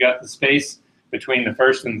 seconds. You've got the space between the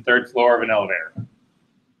first and the third floor of an elevator.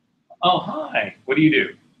 Oh, hi, what do you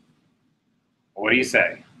do? What do you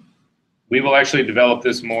say? We will actually develop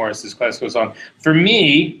this more as this class goes on. For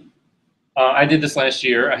me, I did this last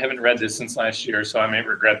year. I haven't read this since last year, so I may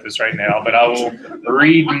regret this right now, but I will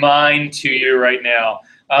read mine to you right now.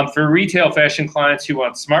 For retail fashion clients who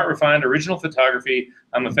want smart, refined, original photography,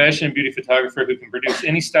 I'm a fashion and beauty photographer who can produce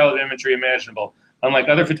any style of imagery imaginable. Unlike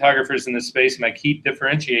other photographers in this space, my key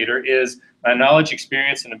differentiator is my knowledge,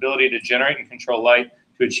 experience, and ability to generate and control light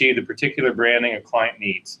to achieve the particular branding a client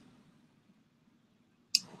needs.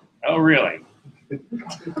 Oh, really?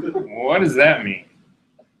 What does that mean?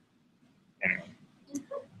 Anyway.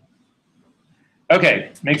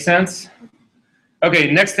 Okay, makes sense?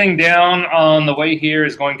 Okay, next thing down on the way here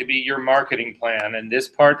is going to be your marketing plan. And this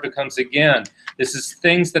part becomes, again, this is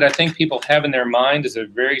things that I think people have in their mind as a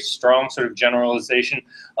very strong sort of generalization.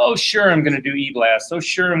 Oh, sure, I'm going to do e-blasts. Oh,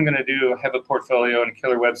 sure, I'm going to have a portfolio and a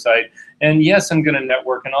killer website. And yes, I'm going to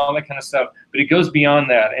network and all that kind of stuff. But it goes beyond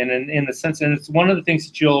that. And in the sense, and it's one of the things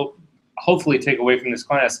that you'll hopefully take away from this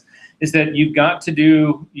class, is that you've got to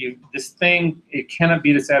do this thing. It cannot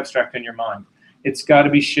be this abstract in your mind. It's got to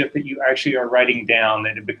be shit that you actually are writing down,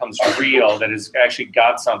 that it becomes real, that has actually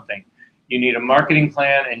got something. You need a marketing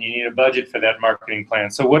plan and you need a budget for that marketing plan.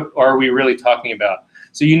 So what are we really talking about?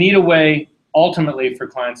 So you need a way ultimately for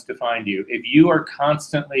clients to find you. If you are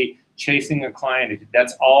constantly chasing a client, if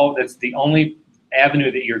that's the only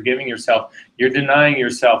avenue that you're giving yourself, you're denying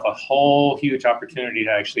yourself a whole huge opportunity to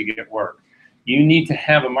actually get work. You need to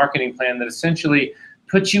have a marketing plan that essentially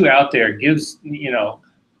puts you out there, gives,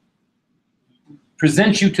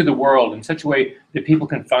 presents you to the world in such a way that people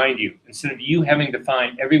can find you. Instead of you having to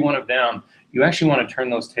find every one of them, you actually want to turn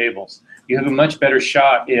those tables. You have a much better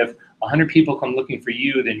shot if 100 people come looking for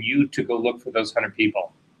you than you to go look for those 100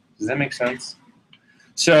 people. Does that make sense?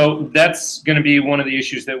 So that's going to be one of the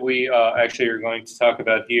issues that we actually are going to talk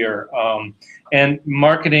about here. And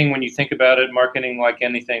marketing, when you think about it, marketing like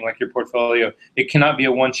anything, like your portfolio, it cannot be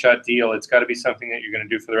a one-shot deal. It's got to be something that you're going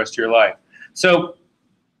to do for the rest of your life. So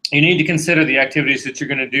you need to consider the activities that you're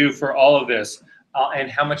going to do for all of this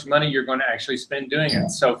and how much money you're going to actually spend doing it.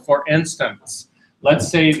 So for instance, let's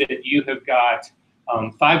say that you have got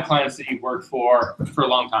 5 clients that you've worked for a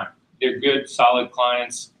long time. They're good, solid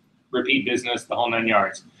clients, repeat business, the whole 9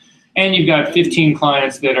 yards. And you've got 15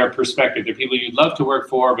 clients that are prospective. They're people you'd love to work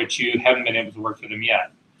for, but you haven't been able to work for them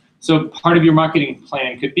yet. So part of your marketing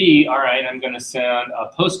plan could be, all right, I'm going to send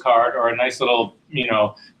a postcard or a nice little,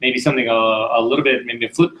 maybe something a little bit, maybe a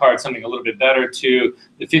flip card, something a little bit better to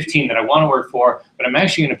the 15 that I want to work for, but I'm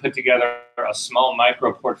actually going to put together a small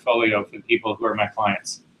micro portfolio for the people who are my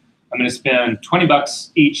clients. I'm going to spend 20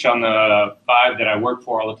 bucks each on the 5 that I work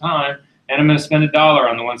for all the time, and I'm going to spend $1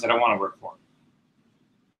 on the ones that I want to work for.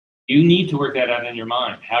 You need to work that out in your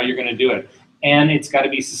mind, how you're going to do it. And it's got to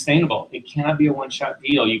be sustainable. It cannot be a one-shot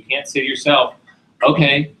deal. You can't say to yourself,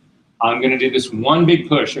 okay, I'm going to do this one big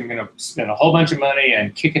push. I'm going to spend a whole bunch of money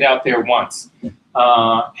and kick it out there once.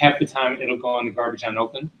 Half the time it'll go in the garbage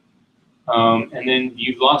unopened. And then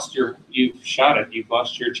you've shot it. You've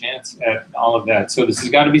lost your chance at all of that. So this has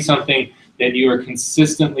got to be something that you are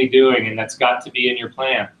consistently doing, and that's got to be in your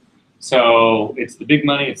plan. So it's the big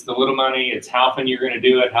money, it's the little money, it's how often you're going to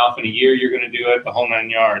do it, how often a year you're going to do it, the whole 9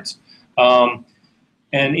 yards.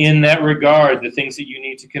 And in that regard, the things that you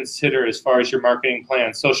need to consider as far as your marketing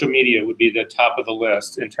plan, social media would be the top of the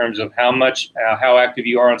list in terms of how active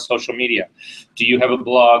you are on social media. Do you have a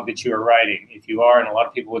blog that you are writing? If you are, and a lot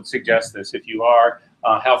of people would suggest this, if you are,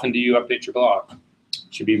 how often do you update your blog? It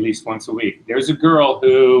should be at least once a week. There's a girl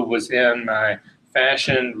who was in my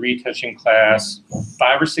fashion retouching class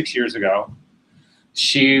 5 or 6 years ago.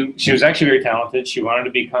 She was actually very talented. She wanted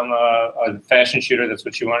to become a fashion shooter. That's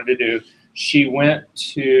what she wanted to do. She went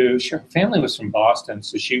to, her family was from Boston,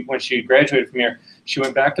 so when she graduated from here, she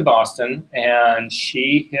went back to Boston and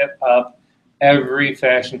she hit up every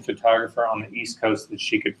fashion photographer on the East Coast that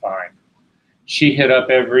she could find. She hit up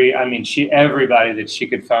everybody that she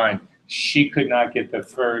could find. She could not get the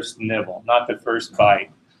first nibble, not the first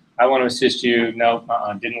bite. I want to assist you. No,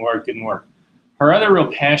 didn't work. Her other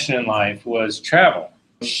real passion in life was travel.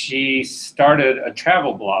 She started a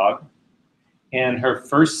travel blog, In her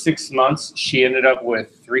first 6 months, she ended up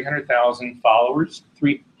with 300,000 followers.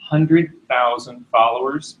 300,000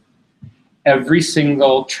 followers. Every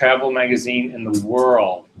single travel magazine in the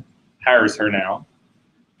world hires her now,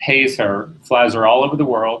 pays her, flies her all over the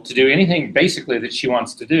world to do anything basically that she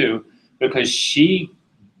wants to do, because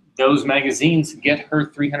those magazines get her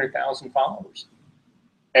 300,000 followers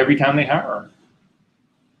every time they hire her.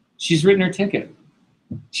 She's written her ticket.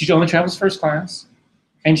 She only travels first class,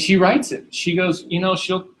 and she writes it. She goes, you know,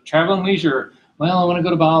 she'll travel and leisure. Well, I want to go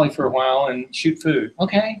to Bali for a while and shoot food.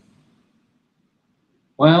 Okay.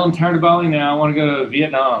 Well, I'm tired of Bali now. I want to go to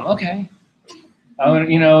Vietnam. Okay. I want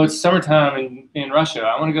to, you know, it's summertime in Russia.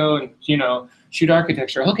 I want to go and, you know, shoot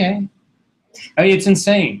architecture. Okay. I mean, it's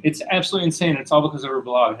insane. It's absolutely insane. It's all because of her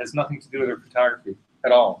blog. It has nothing to do with her photography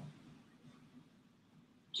at all.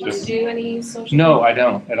 Do you do any social No, media? I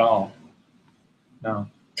don't at all. No.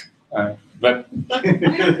 But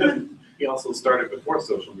He also started before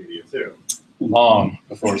social media too. long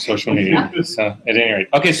before social media. So at any rate.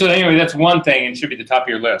 Okay, so anyway, that's one thing and should be the top of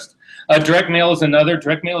your list. Direct mail is another.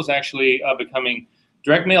 Direct mail is actually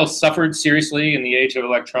direct mail suffered seriously in the age of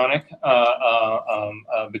electronic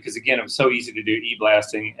because, again, it was so easy to do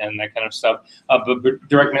e-blasting and that kind of stuff. But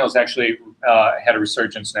direct mail has actually had a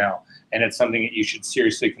resurgence now, and it's something that you should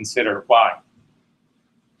seriously consider. Why?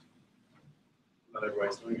 Not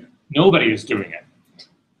everybody's doing it. Nobody is doing it.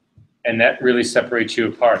 And that really separates you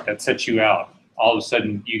apart. That sets you out. All of a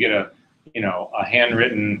sudden, you get a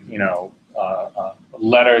handwritten,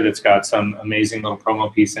 letter that's got some amazing little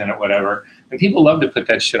promo piece in it, whatever. And people love to put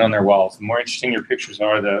that shit on their walls. The more interesting your pictures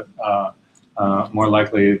are, the more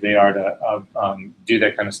likely they are to do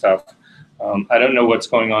that kind of stuff. I don't know what's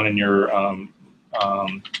going on in your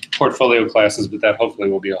portfolio classes, but that hopefully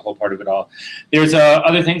will be a whole part of it all. There's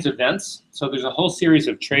other things, events. So there's a whole series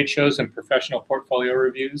of trade shows and professional portfolio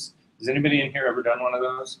reviews. Has anybody in here ever done one of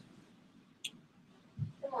those?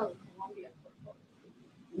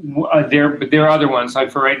 There are other ones. Like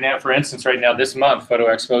for instance, right now, this month, Photo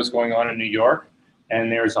Expo is going on in New York,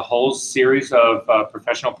 and there's a whole series of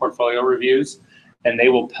professional portfolio reviews, and they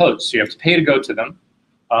will post. So you have to pay to go to them,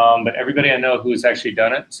 but everybody I know who's actually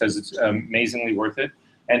done it says it's amazingly worth it.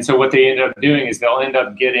 And so what they end up doing is they'll end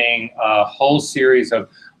up getting a whole series of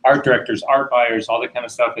art directors, art buyers, all that kind of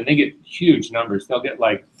stuff, and they get huge numbers. They'll get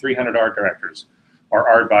like 300 art directors or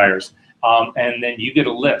art buyers, and then you get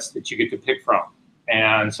a list that you get to pick from.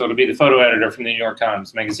 And so it'll be the photo editor from the New York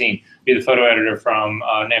Times Magazine, be the photo editor from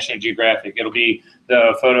National Geographic, it'll be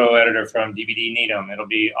the photo editor from DVD Needham, it'll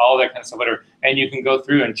be all that kind of stuff, whatever. And you can go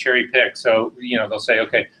through and cherry pick. So, you know, they'll say,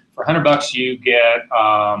 okay, for $100 you get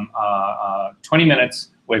 20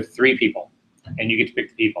 minutes with 3 people, and you get to pick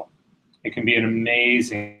the people. It can be an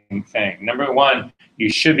amazing thing. Number one, you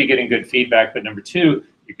should be getting good feedback, but number two,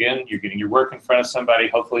 again, you're getting your work in front of somebody,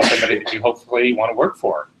 hopefully somebody that you hopefully want to work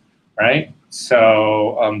for, right?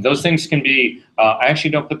 So those things can be, I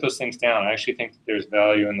actually don't put those things down. I actually think that there's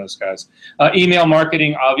value in those guys. Email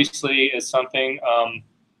marketing obviously is something.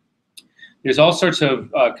 There's all sorts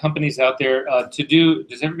of companies out there to do.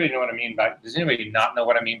 Does everybody know what I mean by, does anybody not know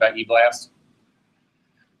what I mean by e-blast?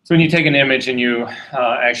 So when you take an image and you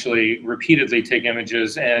actually repeatedly take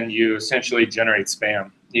images and you essentially generate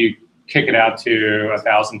spam, you kick it out to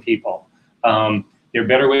 1,000 people. There are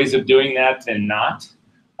better ways of doing that than not.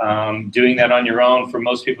 Doing that on your own for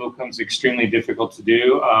most people becomes extremely difficult to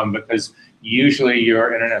do because usually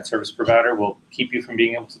your internet service provider will keep you from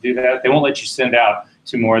being able to do that. They won't let you send out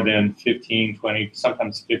to more than 15, 20,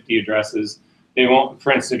 sometimes 50 addresses. They won't,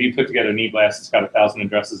 for instance, if you put together an e-blast, it's got 1,000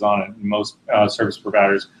 addresses on it. Most service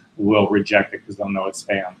providers will reject it because they'll know it's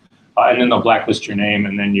spam. And then they'll blacklist your name,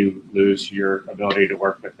 and then you lose your ability to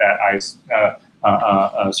work with that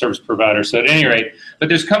service provider. So at any rate, but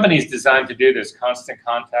there's companies designed to do this. Constant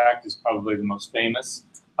Contact is probably the most famous.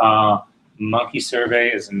 Monkey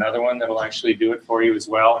Survey is another one that will actually do it for you as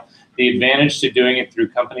well. The advantage to doing it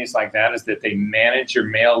through companies like that is that they manage your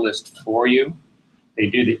mail list for you. They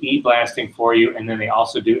do the e-blasting for you, and then they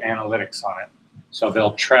also do analytics on it. So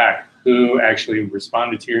they'll track who actually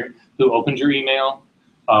responded to who opened your email,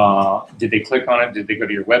 did they click on it, did they go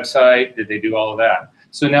to your website, did they do all of that.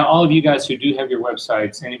 So now all of you guys who do have your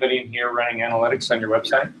websites, anybody in here running analytics on your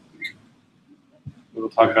website? We'll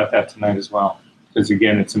talk about that tonight as well, because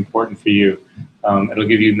again, it's important for you. It'll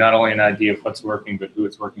give you not only an idea of what's working, but who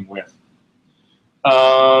it's working with.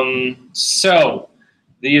 So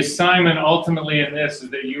the assignment ultimately in this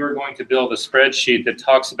is that you are going to build a spreadsheet that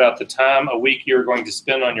talks about the time a week you're going to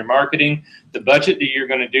spend on your marketing, the budget that you're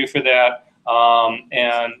going to do for that,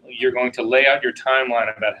 and you're going to lay out your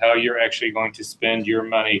timeline about how you're actually going to spend your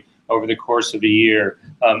money over the course of the year,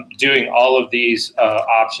 doing all of these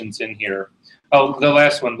options in here. Oh, the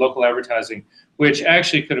last one, local advertising, which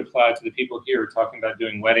actually could apply to the people here talking about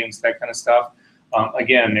doing weddings, that kind of stuff.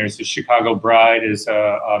 Again, there's the Chicago Bride is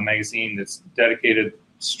a magazine that's dedicated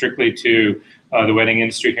strictly to the wedding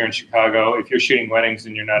industry here in Chicago. If you're shooting weddings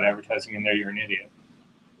and you're not advertising in there, you're an idiot.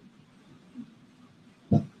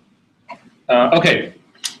 Okay,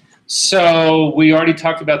 so we already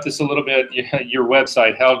talked about this a little bit. Your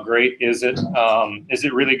website, how great is it? Is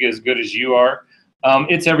it really as good as you are?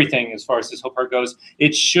 It's everything as far as this whole part goes.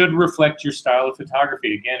 It should reflect your style of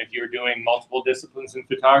photography. Again, if you're doing multiple disciplines in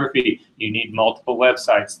photography, you need multiple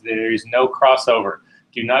websites. There's no crossover.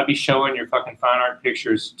 Do not be showing your fucking fine art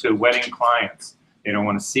pictures to wedding clients. They don't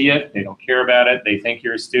want to see it. They don't care about it. They think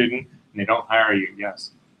you're a student, and they don't hire you.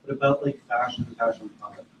 Yes. What about like fashion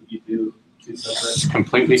product? Could you do two separate?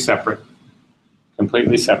 Completely separate.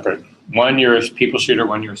 Completely separate. One, you're a people shooter.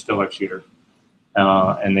 One, you're a still life shooter.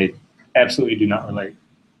 And they absolutely do not relate.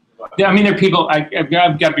 Yeah, I mean, there are people, I've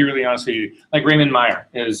got to be really honest with you. Like Raymond Meyer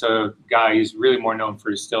is a guy, he's really more known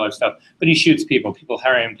for his still life stuff, but he shoots people. People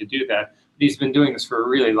hire him to do that. He's been doing this for a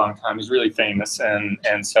really long time. He's really famous.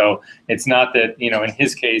 And so it's not that, you know, in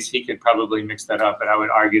his case, he could probably mix that up. But I would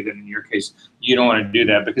argue that in your case, you don't want to do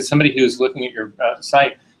that, because somebody who's looking at your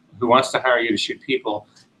site who wants to hire you to shoot people,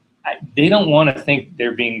 they don't want to think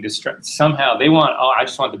they're being distracted. Somehow they want, oh, I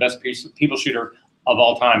just want the best people shooter of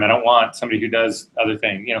all time. I don't want somebody who does other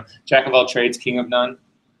things. You know, jack of all trades, king of none.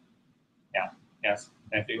 Yeah. Yes.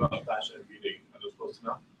 Matthew. Fashion and beauty. Are those close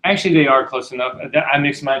enough? Actually, they are close enough. I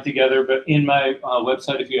mix mine together, but in my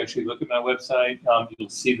website, if you actually look at my website, you'll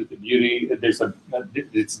see that the beauty,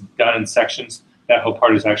 it's done in sections. That whole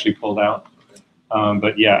part is actually pulled out.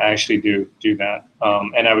 But yeah, I actually do that.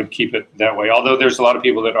 And I would keep it that way. Although there's a lot of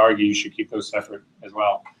people that argue you should keep those separate as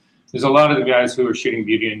well. There's a lot of the guys who are shooting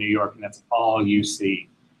beauty in New York, and that's all you see.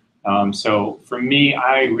 So for me,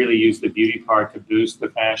 I really use the beauty part to boost the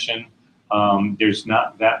fashion. There's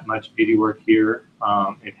not that much beauty work here.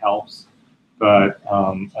 It helps. But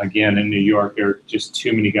again, in New York, there are just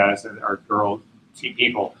too many guys that are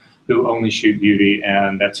people who only shoot beauty,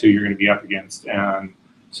 and that's who you're going to be up against. And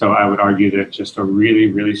so I would argue that just a really,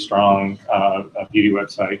 really strong beauty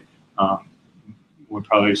website would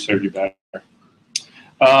probably serve you better.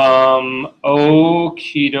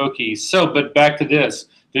 Okie dokie. So, but back to this.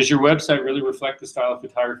 Does your website really reflect the style of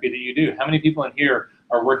photography that you do? How many people in here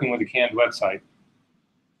are working with a canned website?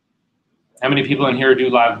 How many people in here do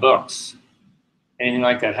live books? Anything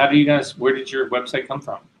like that? How do you guys, where did your website come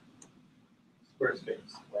from? Squarespace.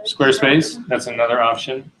 Squarespace, that's another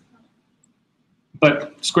option.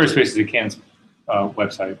 But Squarespace is a canned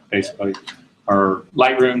website, basically. Or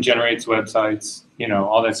Lightroom generates websites, you know,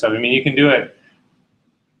 all that stuff. I mean, you can do it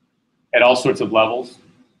at all sorts of levels.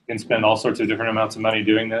 You can spend all sorts of different amounts of money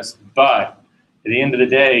doing this. But at the end of the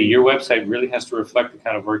day, your website really has to reflect the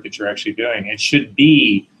kind of work that you're actually doing. It should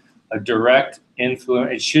be a direct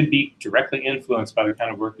influence. It should be directly influenced by the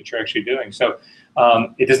kind of work that you're actually doing. So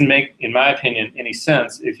it doesn't make, in my opinion, any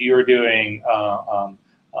sense if you're doing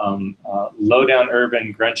low-down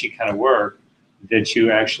urban, grungy kind of work that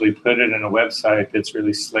you actually put it in a website that's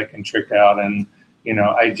really slick and tricked out. And you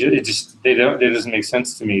know, it doesn't make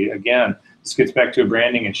sense to me. Again, this gets back to a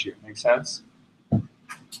branding issue. Make sense?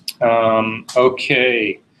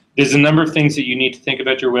 Okay. There's a number of things that you need to think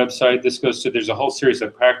about your website. This goes to, there's a whole series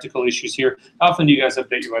of practical issues here. How often do you guys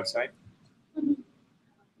update your website?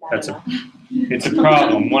 It's a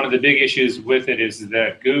problem. One of the big issues with it is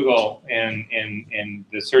that Google and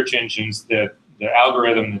the search engines, the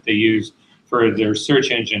algorithm that they use for their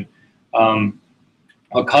search engine,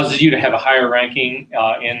 what causes you to have a higher ranking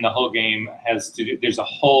in the whole game has to do, there's a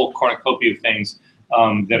whole cornucopia of things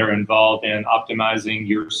that are involved in optimizing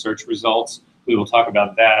your search results. We will talk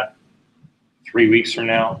about that 3 weeks from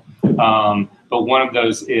now. But one of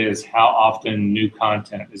those is how often new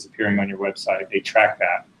content is appearing on your website. They track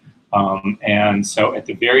that. And so at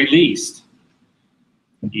the very least,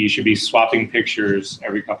 you should be swapping pictures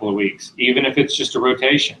every couple of weeks, even if it's just a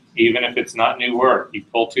rotation, even if it's not new work. You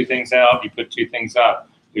pull 2 things out, you put 2 things up.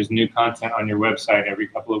 There's new content on your website every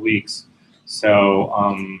couple of weeks.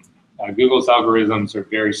 So Google's algorithms are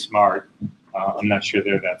very smart. I'm not sure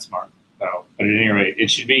they're that smart. So, but at any rate,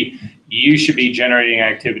 it should be, you should be generating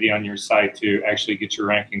activity on your site to actually get your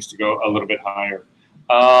rankings to go a little bit higher.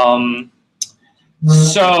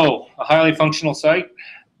 So a highly functional site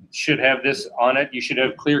should have this on it. You should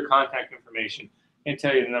have clear contact information. can't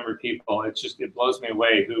tell you the number of people. It blows me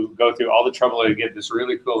away who go through all the trouble to get this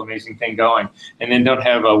really cool, amazing thing going, and then don't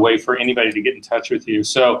have a way for anybody to get in touch with you.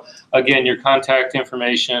 So again, your contact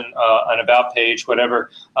information, an about page,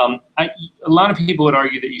 whatever. A lot of people would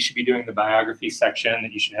argue that you should be doing the biography section,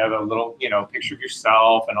 that you should have a little, picture of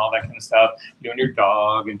yourself and all that kind of stuff, you and your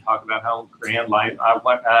dog, and talk about how grand life.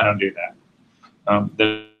 I don't do that.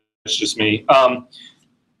 That's just me.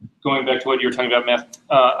 Going back to what you were talking about, Matt,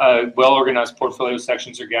 well-organized portfolio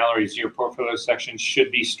sections or galleries, your portfolio section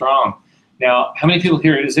should be strong. Now, how many people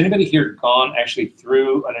here, has anybody here gone actually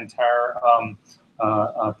through an entire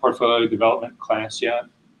portfolio development class yet?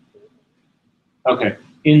 Okay.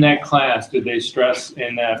 In that class, did they stress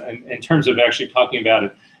in that, in terms of actually talking about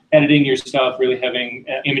it, editing your stuff, really having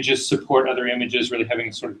images support other images, really having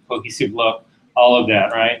a sort of cohesive look, all of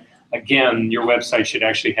that, right? Again, your website should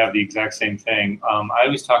actually have the exact same thing. I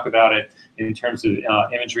always talk about it in terms of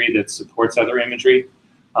imagery that supports other imagery.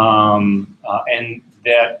 And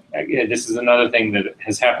that this is another thing that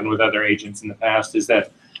has happened with other agents in the past, is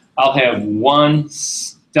that I'll have one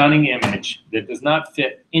stunning image that does not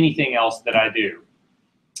fit anything else that I do.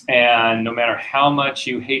 And no matter how much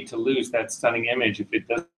you hate to lose that stunning image, if it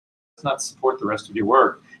does not support the rest of your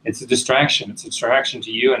work, it's a distraction. It's a distraction to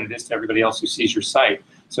you, and it is to everybody else who sees your site.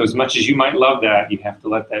 So as much as you might love that, you have to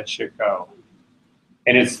let that shit go.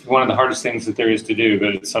 And it's one of the hardest things that there is to do,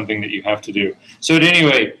 but it's something that you have to do. So at any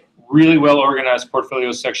rate, really well-organized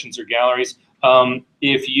portfolio sections or galleries.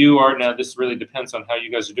 If you are, now this really depends on how you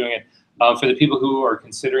guys are doing it. For the people who are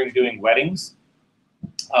considering doing weddings,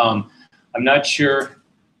 I'm not sure.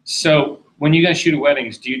 So when you guys shoot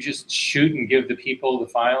weddings, do you just shoot and give the people the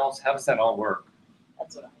files? How does that all work?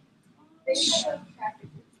 That's what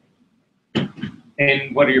I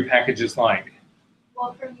And what are your packages like?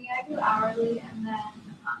 Well, for me, I do hourly, and then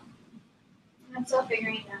I'm still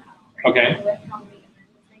figuring that out. Okay. With how many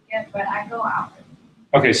images they get, but I go hourly.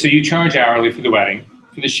 Okay, so you charge hourly for the wedding,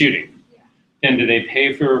 for the shooting. Yeah. Then do they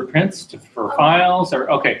pay for prints, for files, or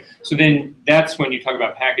okay? So then that's when you talk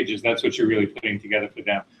about packages. That's what you're really putting together for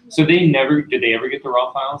them. So did they ever get the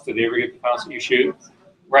raw files? Did they ever get the files that you shoot?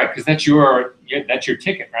 Right, because that's your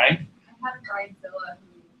ticket, right? I had a bridezilla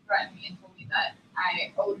who threatened me and told me that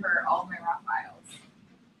I owed her all my raw files.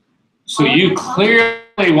 So you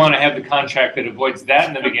clearly want to have the contract that avoids that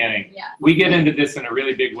in the beginning. Yeah. We get into this in a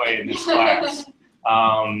really big way in this class,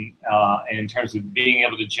 in terms of being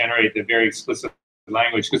able to generate the very explicit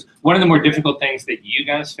language. Because one of the more difficult things that you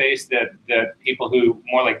guys face, that people who,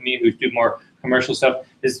 more like me, who do more commercial stuff,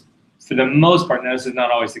 is for the most part, now this is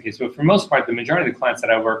not always the case, but for the most part, the majority of the clients that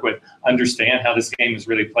I work with understand how this game is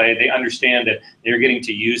really played. They understand that they're getting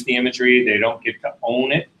to use the imagery. They don't get to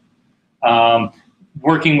own it.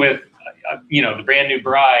 Working with, the brand new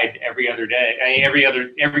bride every other day. I mean,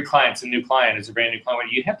 every client's a new client, is a brand new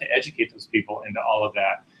client. You have to educate those people into all of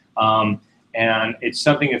that. And it's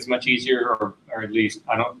something that's much easier, or at least,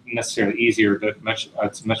 I don't necessarily easier, but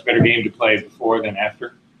it's a much better game to play before than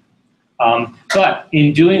after. But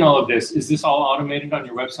in doing all of this, is this all automated on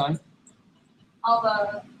your website? All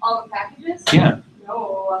the packages? Yeah.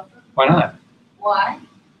 No. Why not? Why?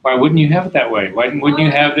 Why wouldn't you have it that way? Why wouldn't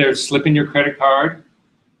you have there, slip in your credit card,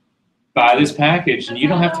 buy this package, and you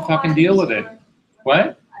don't have to fucking deal with it?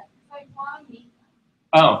 What? I want to meet them.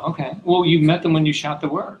 Oh, okay. Well, you met them when you shot the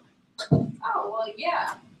work. Oh, well,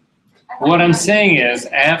 yeah. What I'm saying is,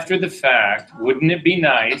 after the fact, wouldn't it be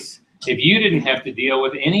nice if you didn't have to deal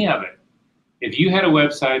with any of it? If you had a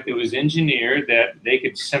website that was engineered that they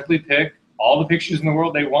could simply pick all the pictures in the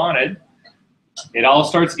world they wanted, it all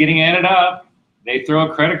starts getting added up, they throw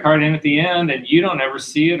a credit card in at the end, and you don't ever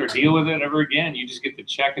see it or deal with it ever again. You just get the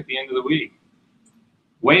check at the end of the week.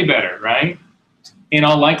 Way better, right? In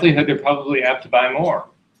all likelihood, they're probably apt to buy more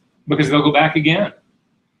because they'll go back again.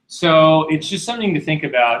 So it's just something to think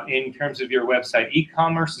about in terms of your website.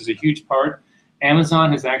 E-commerce is a huge part.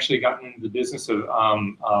 Amazon has actually gotten into the business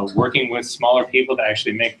of working with smaller people to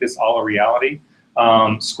actually make this all a reality.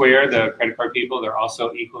 Square, the credit card people, they're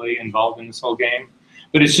also equally involved in this whole game.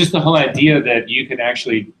 But it's just the whole idea that you could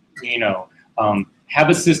actually, have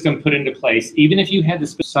a system put into place, even if you had to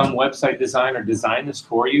some website designer design this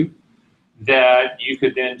for you, that you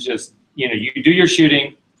could then just, you do your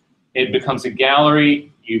shooting, it becomes a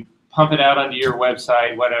gallery, you pump it out onto your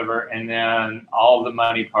website, whatever, and then all the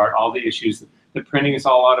money part, all the issues, the printing is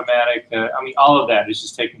all automatic. All of that is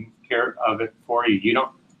just taking care of it for you. You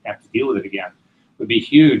don't have to deal with it again. It would be a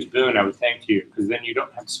huge boon, I would think, to you, because then you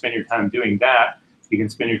don't have to spend your time doing that. You can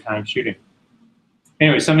spend your time shooting.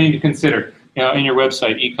 Anyway, something to consider. in your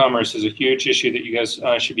website. E-commerce is a huge issue that you guys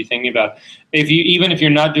should be thinking about. Even if you're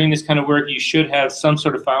not doing this kind of work, you should have some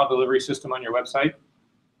sort of file delivery system on your website.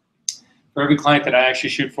 For every client that I actually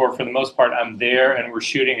shoot for the most part, I'm there and we're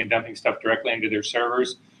shooting and dumping stuff directly into their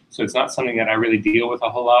servers. So it's not something that I really deal with a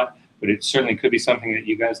whole lot, but it certainly could be something that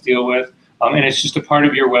you guys deal with. And it's just a part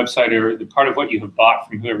of your website or the part of what you have bought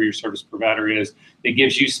from whoever your service provider is that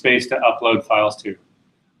gives you space to upload files to.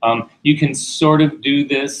 You can sort of do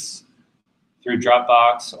this through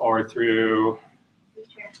Dropbox or through,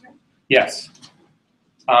 yes.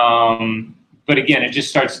 But again, it just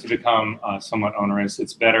starts to become somewhat onerous.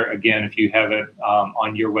 It's better, again, if you have it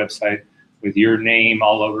on your website with your name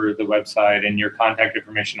all over the website and your contact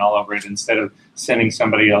information all over it, instead of sending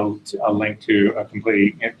somebody a link to a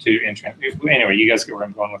complete anyway, you guys get where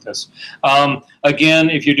I'm going with this. Again,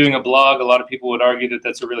 if you're doing a blog, a lot of people would argue that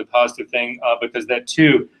that's a really positive thing because that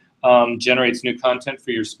too generates new content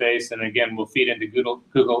for your space, and again, will feed into Google's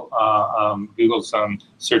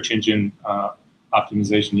search engine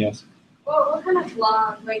optimization. Yes. Well, what kind of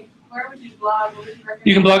blog? Like, where would you blog? What would you recommend?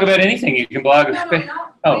 You can blog about anything. You can blog. No, not where,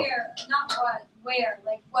 not what, where,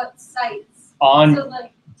 like what sites. On. So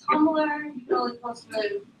like Tumblr, you can only post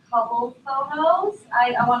like a couple photos.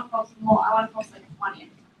 I want to post more. I want to post like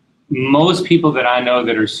 20. Most people that I know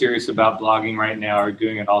that are serious about blogging right now are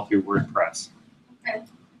doing it all through WordPress. Okay.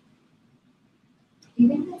 Do you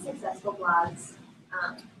think that successful blogs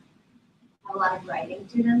have a lot of writing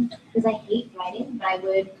to them? Because I hate writing, but I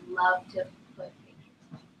would love to put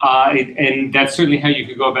pictures. And that's certainly how you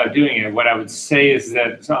could go about doing it. What I would say is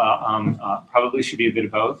that probably should be a bit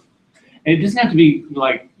of both. And it doesn't have to be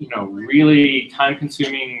like, really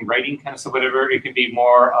time-consuming writing kind of stuff, whatever. It can be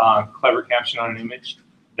more clever caption on an image,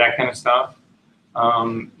 that kind of stuff.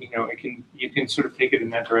 You can sort of take it in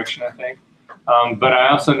that direction, I think. But I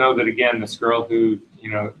also know that, again, this girl who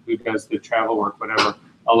does the travel work, whatever,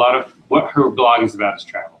 a lot of what her blog is about is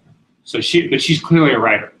travel. So but she's clearly a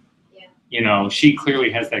writer. Yeah. She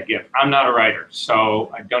clearly has that gift. I'm not a writer,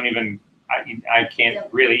 so I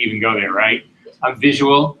can't really even go there, right? I'm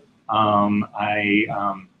visual. I'm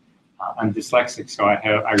dyslexic, so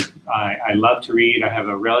I love to read. I have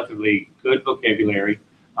a relatively good vocabulary.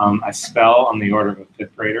 I spell on the order of a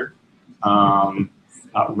fifth grader.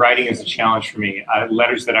 Writing is a challenge for me.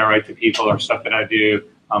 Letters that I write to people or stuff that I do,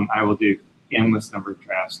 I will do endless number of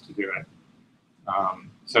drafts to do it.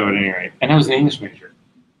 So at any rate, and I was an English major.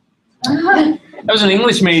 I was an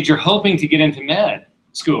English major hoping to get into med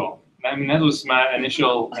school. I mean, that was my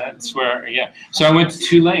initial, that's where, yeah. So I went to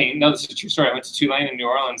Tulane. No, this is a true story. I went to Tulane in New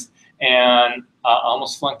Orleans and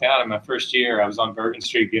almost flunked out in my first year. I was on Bergen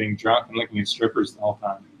Street getting drunk and looking at strippers the whole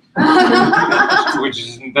time,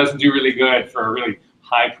 which doesn't do really good for a really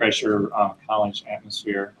high pressure college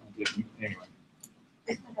atmosphere. Anyway.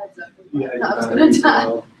 Yeah, I was gonna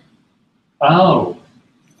die. Oh,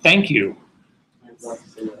 thank you. This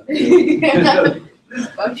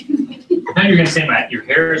bugging me. Now you're going to say your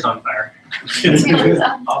hair is on fire.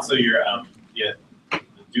 Also, your the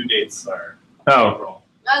due dates are Oh. April.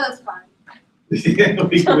 No, that's fine.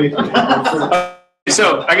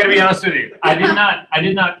 So I got to be honest with you. I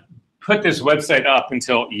did not put this website up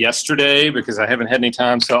until yesterday because I haven't had any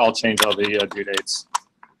time. So I'll change all the due dates.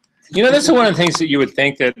 This is one of the things that you would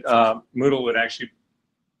think that Moodle would actually.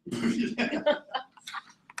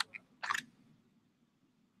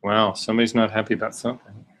 Wow, somebody's not happy about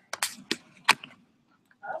something.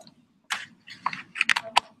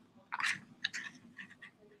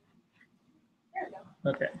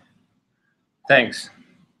 Okay, thanks.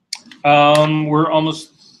 We're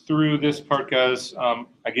almost through this part, guys.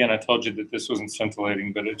 Again, I told you that this wasn't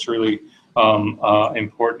scintillating, but it's really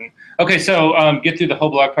important. Okay, so get through the whole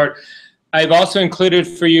blog part. I've also included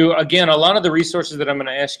for you, again, a lot of the resources that I'm going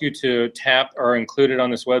to ask you to tap are included on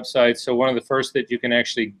this website. So one of the first that you can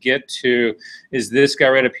actually get to is this guy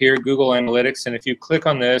right up here, Google Analytics. And if you click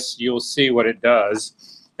on this, you'll see what it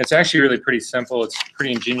does. It's actually really pretty simple. It's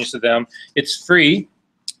pretty ingenious of them. It's free.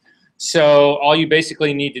 So all you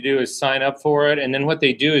basically need to do is sign up for it. And then what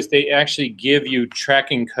they do is they actually give you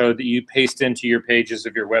tracking code that you paste into your pages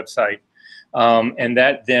of your website. And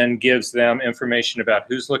that then gives them information about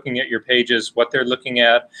who's looking at your pages, what they're looking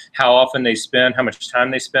at, how often they spend, how much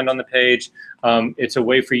time they spend on the page. It's a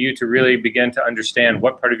way for you to really begin to understand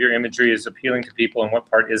what part of your imagery is appealing to people and what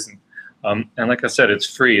part isn't. And like I said, it's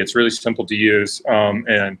free. It's really simple to use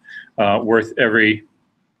and worth every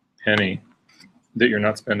penny that you're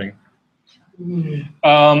not spending.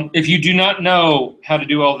 If you do not know how to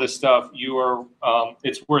do all this stuff,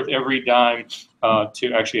 it's worth every dime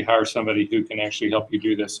to actually hire somebody who can actually help you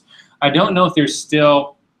do this. I don't know if there's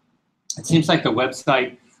still, it seems like the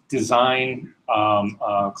website design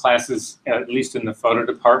classes, at least in the photo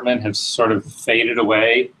department, have sort of faded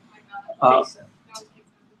away.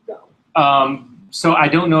 So I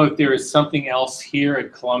don't know if there is something else here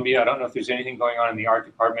at Columbia. I don't know if there's anything going on in the art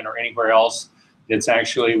department or anywhere else that's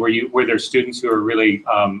actually where there's students who are really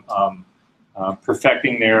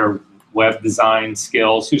perfecting their web design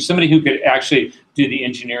skills. Who's somebody who could actually do the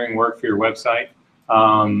engineering work for your website.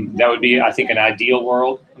 That would be, I think, an ideal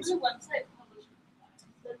world. There's a website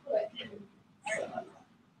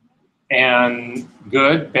And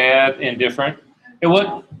good, bad, indifferent. It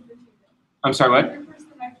what? I'm sorry, what? The person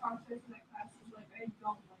I talked to in that class is like, I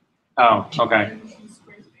don't like Oh, okay. Squarespace or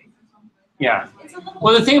something. Yeah.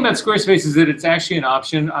 Well, the thing about Squarespace is that it's actually an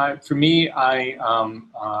option. For me, I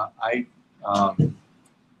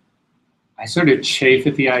sort of chafe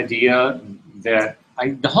at the idea that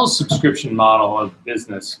the whole subscription model of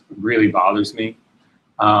business really bothers me.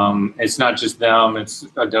 It's not just them, it's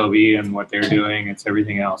Adobe and what they're doing, it's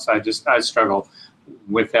everything else. I struggle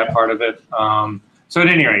with that part of it. So at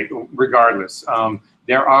any rate, regardless,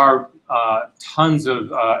 there are tons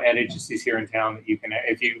of ad agencies here in town that you can,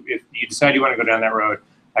 if you decide you want to go down that road,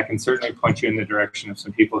 I can certainly point you in the direction of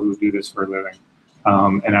some people who do this for a living.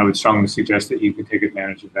 And I would strongly suggest that you could take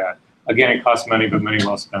advantage of that. Again, it costs money, but money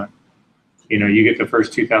well spent. You know, you get the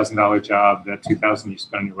first $2,000 job, that $2,000 you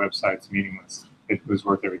spend on your website's meaningless. It was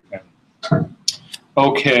worth every penny.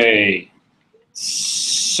 Okay,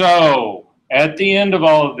 so at the end of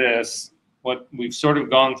all of this, what we've sort of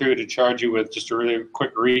gone through to charge you with, just a really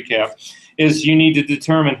quick recap, is you need to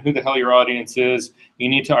determine who the hell your audience is. You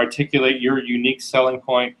need to articulate your unique selling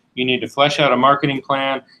point. You need to flesh out a marketing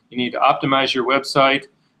plan. You need to optimize your website.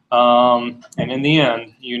 And in the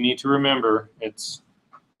end, you need to remember it's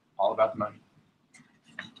all about the money.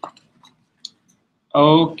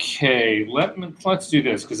 Okay, let's do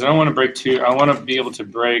this because I don't want to break too. I want to be able to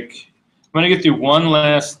break. I'm going to get through one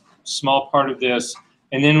last small part of this,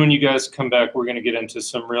 and then when you guys come back, we're going to get into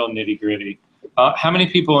some real nitty gritty. How many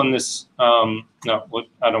people in this? No,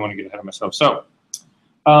 I don't want to get ahead of myself. So,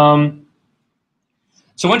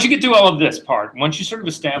 so once you get through all of this part, once you sort of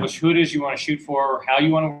establish who it is you want to shoot for, how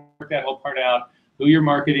you want to work that whole part out, who you're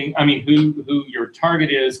marketing, who your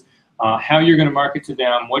target is. How you're going to market to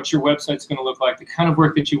them, what your website's going to look like, the kind of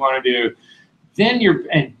work that you want to do, then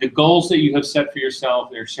and the goals that you have set for yourself,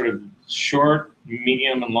 they're sort of short,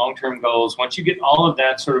 medium, and long-term goals. Once you get all of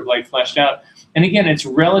that sort of like fleshed out, and again, it's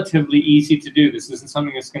relatively easy to do. This isn't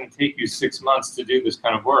something that's going to take you 6 months to do this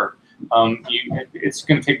kind of work. It's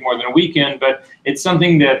going to take more than a weekend, but it's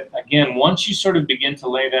something that, again, once you sort of begin to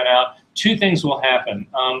lay that out, two things will happen.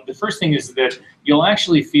 The first thing is that you'll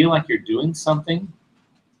actually feel like you're doing something.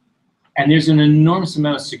 And there's an enormous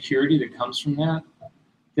amount of security that comes from that,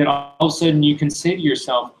 that all of a sudden you can say to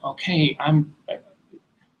yourself, okay, I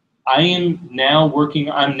am now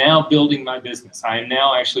working, I'm now building my business. I am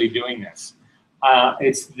now actually doing this.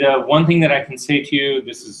 It's the one thing that I can say to you,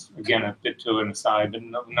 this is, again, a bit to an aside, but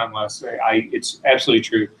nonetheless, it's absolutely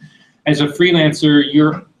true. As a freelancer,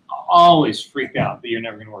 you're always freaked out that you're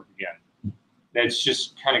never going to work again. That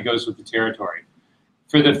just kind of goes with the territory.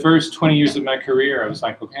 For the first 20 years of my career, I was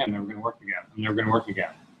like, okay, I'm never going to work again. I'm never going to work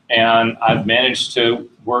again. And I've managed to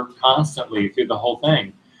work constantly through the whole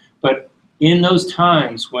thing. But in those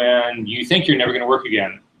times when you think you're never going to work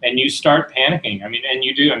again and you start panicking, and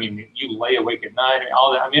you do, you lay awake at night and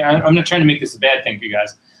all that. I'm not trying to make this a bad thing for you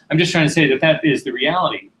guys. I'm just trying to say that is the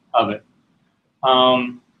reality of it.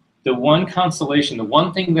 The one consolation, the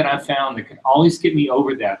one thing that I found that could always get me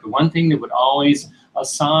over that, the one thing that would always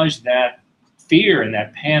assuage that fear and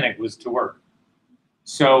that panic was to work.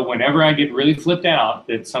 So whenever I get really flipped out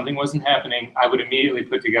that something wasn't happening, I would immediately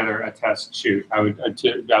put together a test shoot. I would put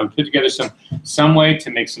together some way to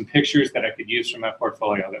make some pictures that I could use for my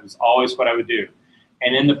portfolio. That was always what I would do.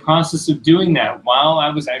 And in the process of doing that, while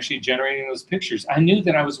I was actually generating those pictures, I knew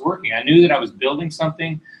that I was working. I knew that I was building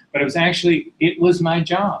something, but it was my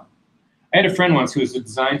job. I had a friend once who was a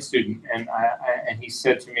design student, and he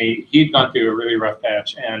said to me, he'd gone through a really rough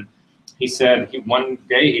patch, and he said, one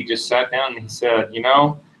day he just sat down and he said,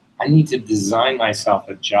 I need to design myself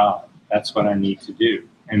a job. That's what I need to do.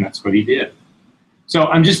 And that's what he did. So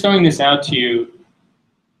I'm just throwing this out to you.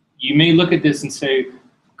 You may look at this and say,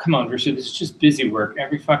 come on, Richard, this is just busy work.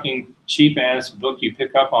 Every fucking cheap-ass book you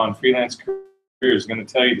pick up on Freelance Career is going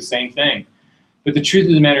to tell you the same thing. But the truth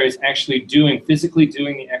of the matter is actually physically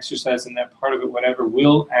doing the exercise and that part of it, whatever,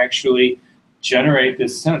 will actually generate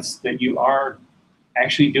this sense that you are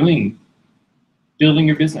actually building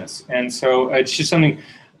your business. And so it's just something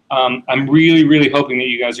I'm really, really hoping that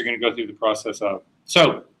you guys are going to go through the process of.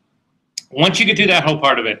 So once you get through that whole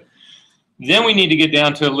part of it, Then we need to get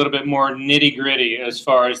down to a little bit more nitty-gritty as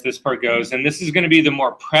far as this part goes. And this is going to be the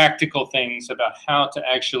more practical things about how to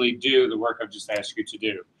actually do the work I've just asked you to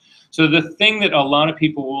do. So the thing that a lot of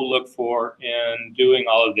people will look for in doing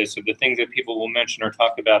all of this, or the things that people will mention or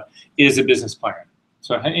talk about, is a business plan.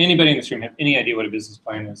 So anybody in this room have any idea what a business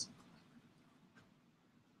plan is?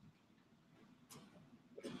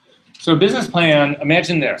 So a business plan,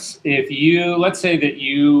 imagine this. If you, let's say that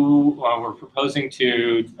you were proposing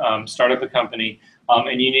to start up a company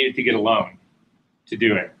and you needed to get a loan to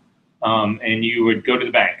do it. And you would go to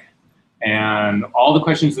the bank and all the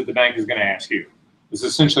questions that the bank is going to ask you is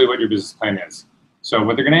essentially what your business plan is. So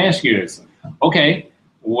what they're going to ask you is, okay,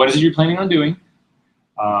 what is it you're planning on doing?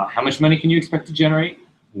 How much money can you expect to generate?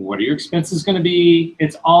 What are your expenses going to be?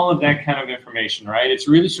 It's all of that kind of information, right? It's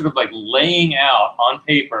really sort of like laying out on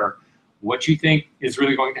paper what you think is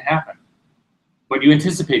really going to happen, what you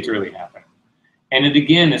anticipate to really happen. And it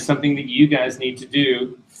again is something that you guys need to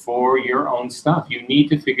do for your own stuff. You need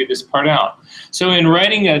to figure this part out. So in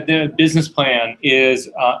writing the business plan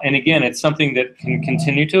is, and again, it's something that can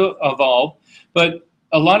continue to evolve, but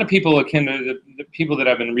a lot of people, akin to the people that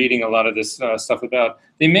I've been reading a lot of this stuff about,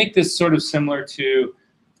 they make this sort of similar to,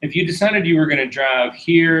 if you decided you were going to drive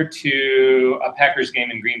here to a Packers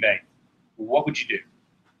game in Green Bay, what would you do?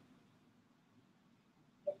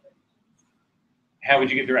 How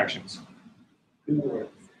would you get directions?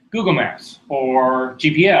 Google Maps or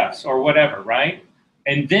GPS or whatever, right?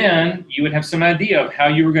 And then you would have some idea of how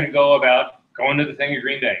you were going to go about going to the thing in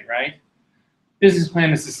Green Bay, right? Business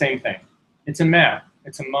plan is the same thing. It's a map.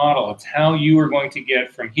 It's a model. It's how you are going to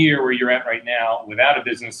get from here where you're at right now without a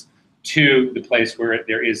business to the place where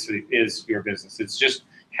there is your business. It's just,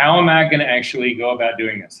 how am I going to actually go about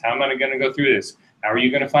doing this? How am I going to go through this? How are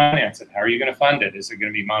you going to finance it? How are you going to fund it? Is it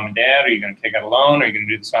going to be mom and dad? Are you going to take out a loan? Are you going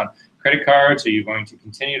to do this on credit cards? Are you going to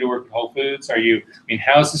continue to work at Whole Foods?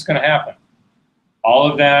 How is this going to happen? All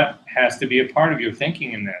of that has to be a part of your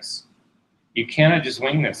thinking in this. You cannot just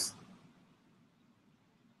wing this.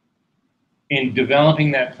 In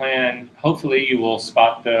developing that plan, hopefully you will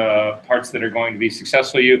spot the parts that are going to be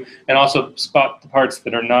successful for you and also spot the parts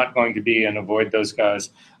that are not going to be and avoid those guys.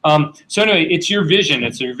 So anyway, it's your vision.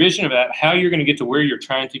 It's your vision about how you're going to get to where you're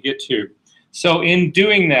trying to get to. So in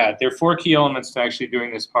doing that, there are 4 key elements to actually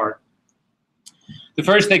doing this part. The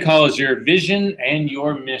first they call is your vision and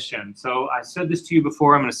your mission. So I said this to you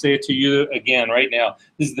before. I'm going to say it to you again right now.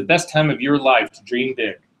 This is the best time of your life to dream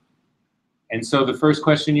big. And so the first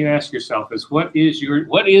question you ask yourself is, what is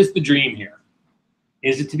the dream here?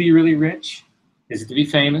 Is it to be really rich? Is it to be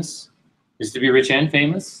famous? Is it to be rich and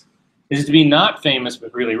famous? Is it to be not famous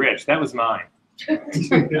but really rich? That was mine.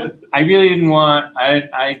 I really didn't want,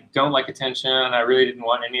 I don't like attention. I really didn't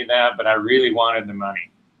want any of that, but I really wanted the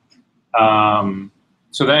money.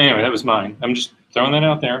 So that, anyway, that was mine. I'm just throwing that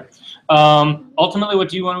out there. Ultimately, what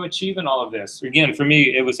do you want to achieve in all of this? Again, for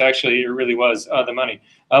me, it really was the money.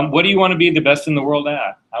 What do you want to be the best in the world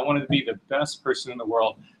at? I wanted to be the best person in the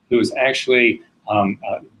world who is actually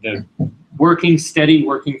the steady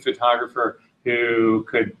working photographer who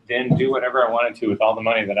could then do whatever I wanted to with all the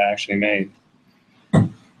money that I actually made.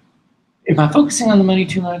 Am I focusing on the money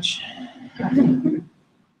too much?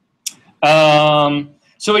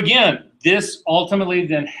 So again, this ultimately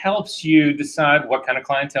then helps you decide what kind of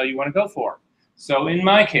clientele you want to go for. So in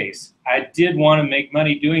my case, I did want to make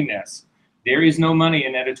money doing this. There is no money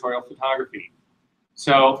in editorial photography.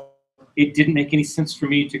 So it didn't make any sense for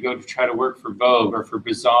me to go to try to work for Vogue or for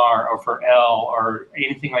Bazaar or for Elle or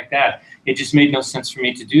anything like that. It just made no sense for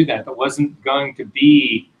me to do that. That wasn't going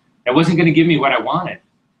to give me what I wanted.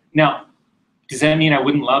 Now, does that mean I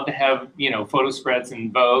wouldn't love to have, photo spreads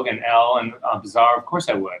in Vogue and Elle and Bazaar? Of course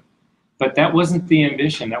I would. But that wasn't the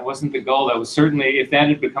ambition. That wasn't the goal. That was certainly, if that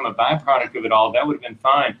had become a byproduct of it all, that would have been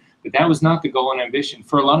fine. But that was not the goal and ambition.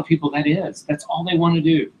 For a lot of people, that is. That's all they want to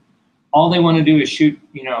do. All they want to do is shoot,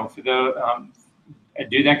 for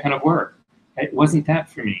do that kind of work. It wasn't that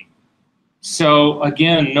for me. So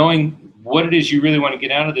again, knowing what it is you really want to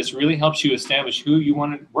get out of this really helps you establish who you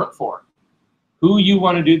want to work for, who you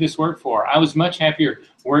want to do this work for. I was much happier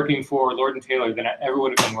working for Lord & Taylor than I ever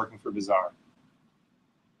would have been working for Bazaar.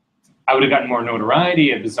 I would have gotten more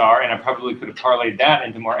notoriety at Bazaar, and I probably could have parlayed that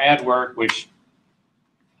into more ad work, which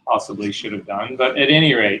possibly should have done. But at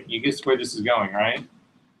any rate, you guess where this is going, right?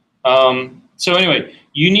 So anyway,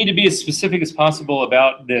 you need to be as specific as possible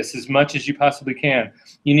about this as much as you possibly can.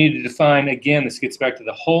 You need to define, again, this gets back to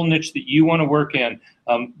the whole niche that you want to work in,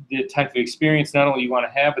 the type of experience not only you want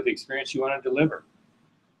to have, but the experience you want to deliver.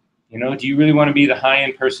 You know, do you really want to be the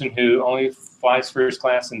high-end person who only flies first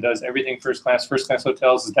class and does everything first class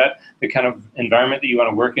hotels? Is that the kind of environment that you want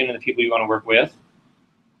to work in and the people you want to work with?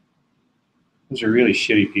 Those are really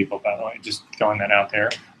shitty people, by the way, just throwing that out there.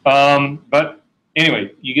 But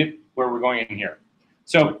anyway, you get where we're going in here.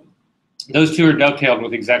 So those two are dovetailed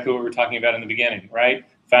with exactly what we were talking about in the beginning, right?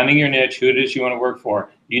 Finding your niche, who it is you want to work for.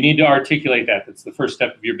 You need to articulate that. That's the first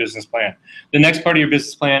step of your business plan. The next part of your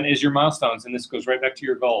business plan is your milestones, and this goes right back to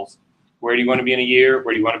your goals. Where do you want to be in a year?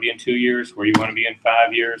 Where do you want to be in 2 years? Where do you want to be in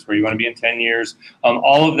 5 years? Where do you want to be in 10 years?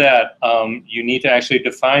 All of that, you need to actually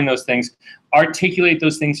define those things. Articulate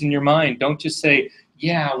those things in your mind. Don't just say,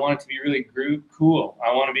 yeah, I want it to be really cool.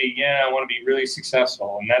 I want to be really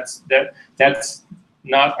successful. And that's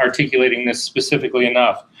not articulating this specifically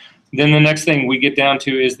enough. Then the next thing we get down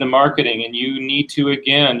to is the marketing. And you need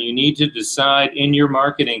to decide in your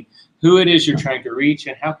marketing who it is you're trying to reach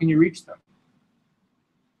and how can you reach them.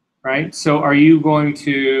 Right? So are you going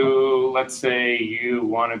to, let's say you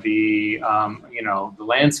want to be, the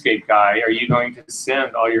landscape guy. Are you going to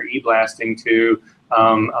send all your e-blasting to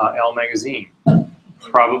Elle magazine?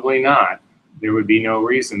 Probably not. There would be no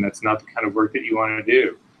reason. That's not the kind of work that you want to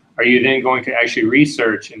do. Are you then going to actually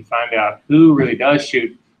research and find out who really does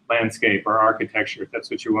shoot landscape or architecture, if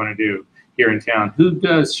that's what you want to do here in town? Who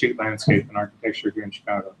does shoot landscape and architecture here in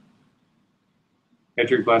Chicago?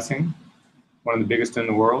 Edric Blessing, one of the biggest in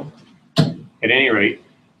the world. At any rate,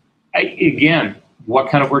 again, what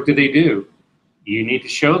kind of work do they do? You need to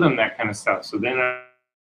show them that kind of stuff. So then all of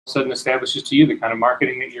a sudden establishes to you the kind of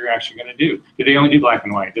marketing that you're actually going to do. Do they only do black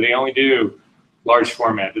and white? Do they only do large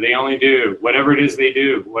format? Do they only do whatever it is they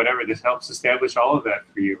do? Whatever, this helps establish all of that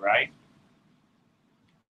for you, right?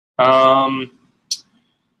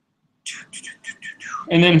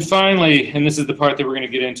 And then finally, and this is the part that we're going to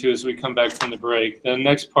get into as we come back from the break, the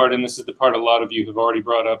next part, and this is the part a lot of you have already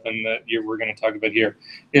brought up and that we're going to talk about here,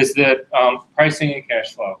 is that pricing and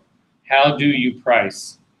cash flow. How do you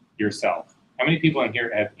price yourself? How many people in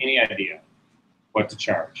here have any idea what to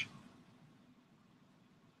charge?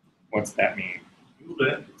 What's that mean? A little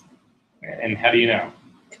bit. And how do you know?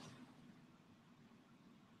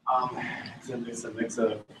 It's a mix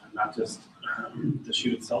of not just the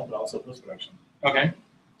shoot itself, but also post-production. Okay.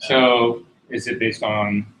 So is it based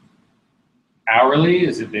on hourly?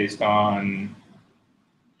 Is it based on,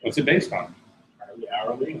 what's it based on? Partly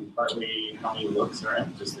hourly and partly how many looks are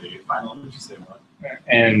in, just the final image, just say what.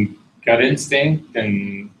 And gut instinct,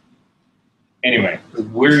 and anyway,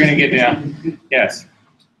 we're going to get down. Yes.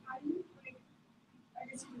 How do you, I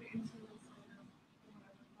guess you would answer this later,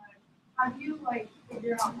 but how do you,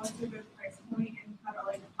 figure out what's a good price point and how to,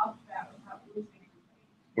 up that without losing anybody?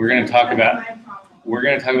 We're going to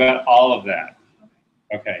talk about all of that.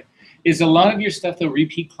 Okay. Is a lot of your stuff the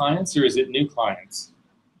repeat clients or is it new clients?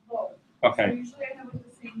 Both. Okay. So usually I have the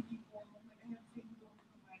same people, I have the same people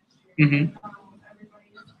from last year. Everybody,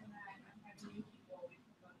 and then I'm having new people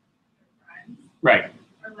because of their friends. Right.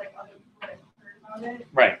 Or other people that have heard about it.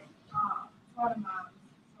 Right. A lot of moms.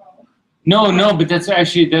 No, but that's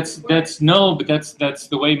actually that's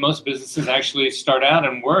the way most businesses actually start out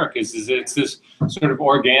and work. Is it's this sort of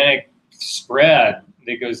organic spread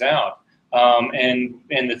that goes out, and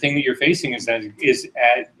the thing that you're facing is a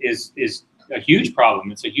huge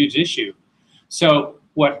problem. It's a huge issue. So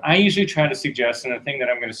what I usually try to suggest, and the thing that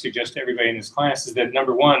I'm going to suggest to everybody in this class, is that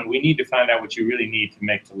number one, we need to find out what you really need to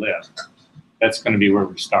make to live. That's going to be where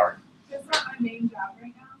we start. It's not my main job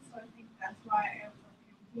right now, so I think that's why I was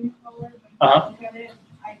looking forward. But if you look at it,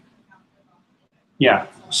 I could not live off of it. Yeah.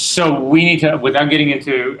 So we need to, without getting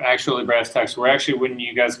into actually brass tacks, we're actually, when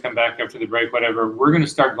you guys come back after the break, whatever, we're going to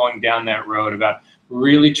start going down that road about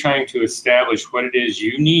really trying to establish what it is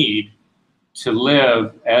you need to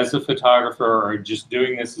live as a photographer or just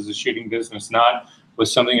doing this as a shooting business, not with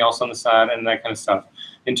something else on the side and that kind of stuff.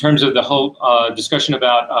 In terms of the whole discussion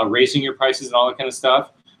about raising your prices and all that kind of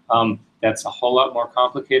stuff, that's a whole lot more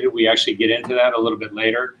complicated. We actually get into that a little bit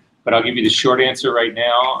later, but I'll give you the short answer right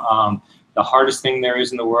now. The hardest thing there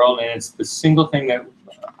is in the world, and it's the single thing that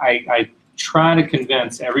I try to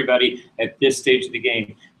convince everybody at this stage of the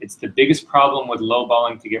game, it's the biggest problem with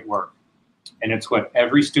lowballing to get work. And it's what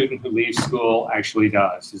every student who leaves school actually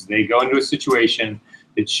does, is they go into a situation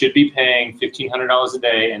that should be paying $1,500 a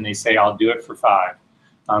day, and they say, I'll do it for $5,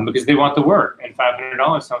 because they want the work. And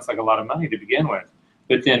 $500 sounds like a lot of money to begin with.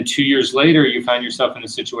 But then 2 years later, you find yourself in a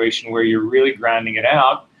situation where you're really grinding it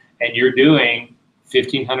out, and you're doing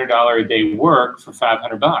 $1,500 a day work for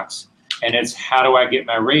 $500. And it's, how do I get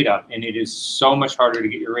my rate up? And it is so much harder to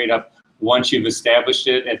get your rate up once you've established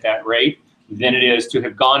it at that rate than it is to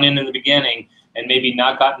have gone in the beginning and maybe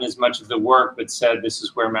not gotten as much of the work, but said this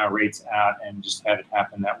is where my rate's at and just had it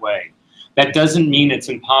happen that way. That doesn't mean it's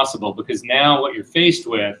impossible, because now what you're faced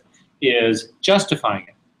with is justifying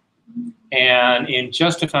it. And in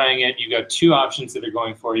justifying it, you've got two options that are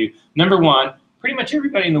going for you. Number one, pretty much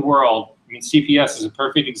everybody in the world, I mean, CPS is a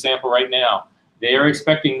perfect example right now. They are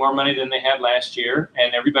expecting more money than they had last year,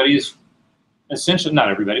 and everybody is essentially, not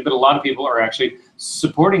everybody, but a lot of people are actually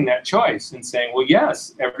supporting that choice and saying, well,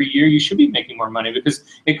 yes, every year you should be making more money because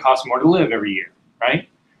it costs more to live every year, right?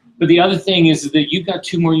 But the other thing is that you've got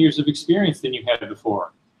 2 more years of experience than you had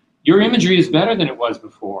before. Your imagery is better than it was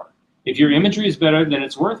before. If your imagery is better, then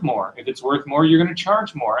it's worth more. If it's worth more, you're going to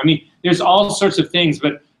charge more. I mean, there's all sorts of things,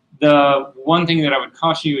 but the one thing that I would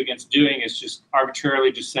caution you against doing is just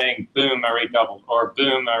arbitrarily just saying, boom, my rate doubled, or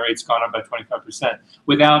boom, my rate's gone up by 25%,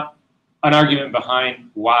 without an argument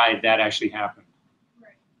behind why that actually happened.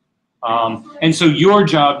 And so your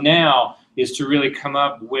job now is to really come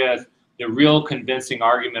up with the real convincing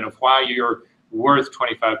argument of why you're worth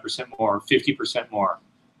 25% more, 50% more.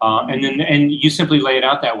 And you simply lay it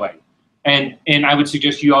out that way. And I would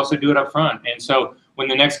suggest you also do it up front. And so when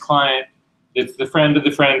the next client, that's the friend of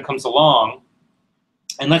the friend, comes along,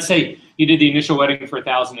 and let's say you did the initial wedding for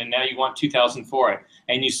 $1,000 and now you want $2,000 for it.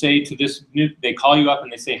 And you say to this new, they call you up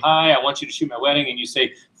and they say, hi, I want you to shoot my wedding. And you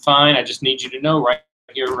say, fine, I just need you to know right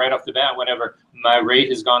here, right off the bat, whatever, my rate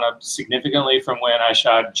has gone up significantly from when I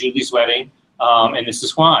shot Julie's wedding, and this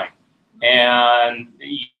is why. And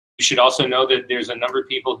you should also know that there's a number of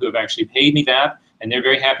people who have actually paid me that, and they're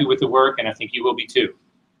very happy with the work, and I think you will be too.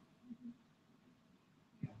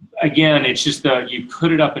 Again, it's just you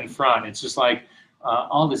put it up in front. It's just like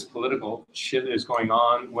all this political shit that is going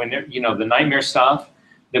on, when you know, the nightmare stuff,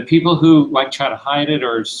 the people who like try to hide it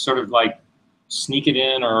or sort of like sneak it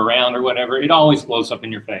in or around or whatever, it always blows up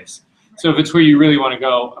in your face. So if it's where you really want to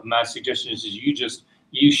go, my suggestion is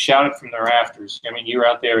you shout it from the rafters. I mean, you're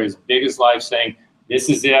out there as big as life saying, this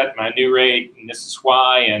is it, my new rate, and this is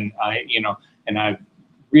why, and I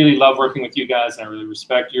really love working with you guys, and I really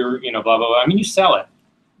respect your, blah, blah, blah. I mean, you sell it,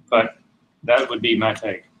 but that would be my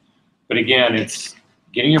take. But again, it's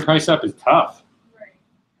getting your price up is tough. Right.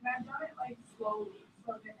 And I've done it like slowly,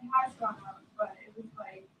 so it has gone up, but it was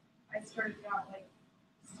like, I started out like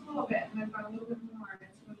just a little bit, and I've gone a little bit more, and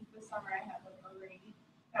so this summer I had like a rate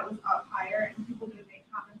that was up higher, and people did make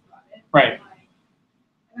comments about it. Right.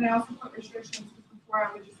 And then I also put restrictions, because before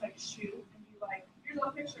I would just like shoot and be like, here's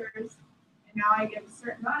all pictures, and now I give a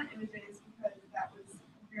certain amount of images because that was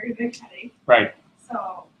a very big headache. Right.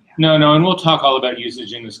 So, yeah. No, and we'll talk all about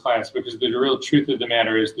usage in this class, because the real truth of the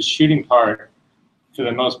matter is the shooting part, for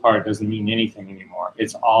the most part, doesn't mean anything anymore.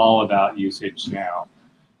 It's all about usage now,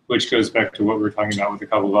 which goes back to what we were talking about with a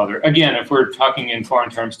couple of other. Again, if we're talking in foreign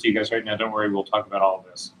terms to you guys right now, don't worry, we'll talk about all of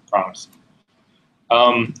this, promise.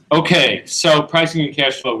 Okay, so pricing and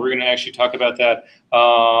cash flow, we're going to actually talk about that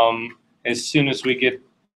as soon as we get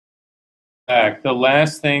back. The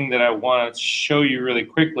last thing that I want to show you really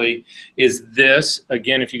quickly is this.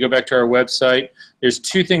 Again, if you go back to our website, there's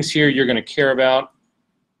 2 things here you're going to care about.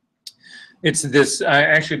 It's this,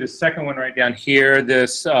 actually the second one right down here,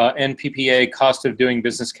 this NPPA cost of doing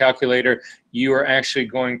business calculator. You are actually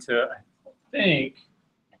going to, I think,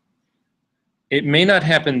 it may not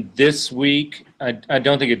happen this week. I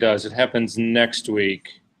don't think it does. It happens next week.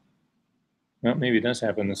 Well, maybe it does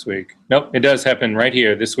happen this week. Nope, it does happen right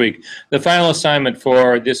here this week. The final assignment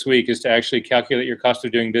for this week is to actually calculate your cost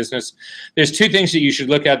of doing business. There's 2 things that you should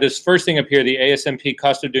look at. This first thing up here, the ASMP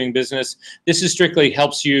cost of doing business. This is strictly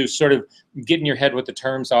helps you sort of get in your head what the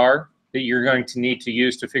terms are that you're going to need to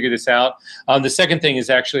use to figure this out. The second thing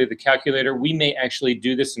is actually the calculator. We may actually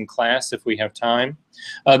do this in class if we have time.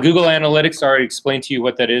 Google Analytics, I already explained to you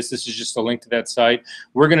what that is. This is just a link to that site.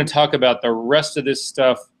 We're going to talk about the rest of this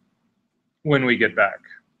stuff when we get back.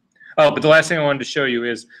 Oh, but the last thing I wanted to show you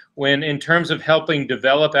is when, in terms of helping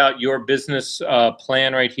develop out your business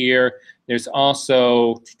plan right here, there's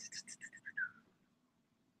also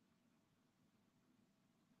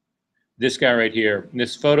this guy right here,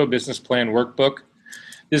 this photo business plan workbook.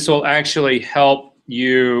 This will actually help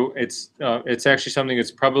you. It's actually something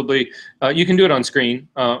that's probably, you can do it on screen.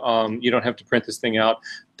 You don't have to print this thing out.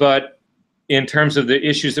 But in terms of the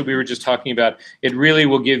issues that we were just talking about, it really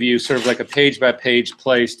will give you sort of like a page-by-page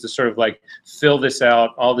place to sort of like fill this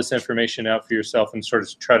out, all this information out for yourself, and sort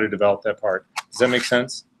of try to develop that part. Does that make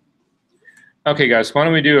sense? Okay, guys, why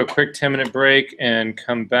don't we do a quick 10-minute break and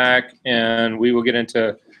come back, and we will get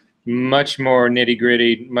into much more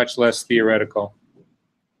nitty-gritty, much less theoretical.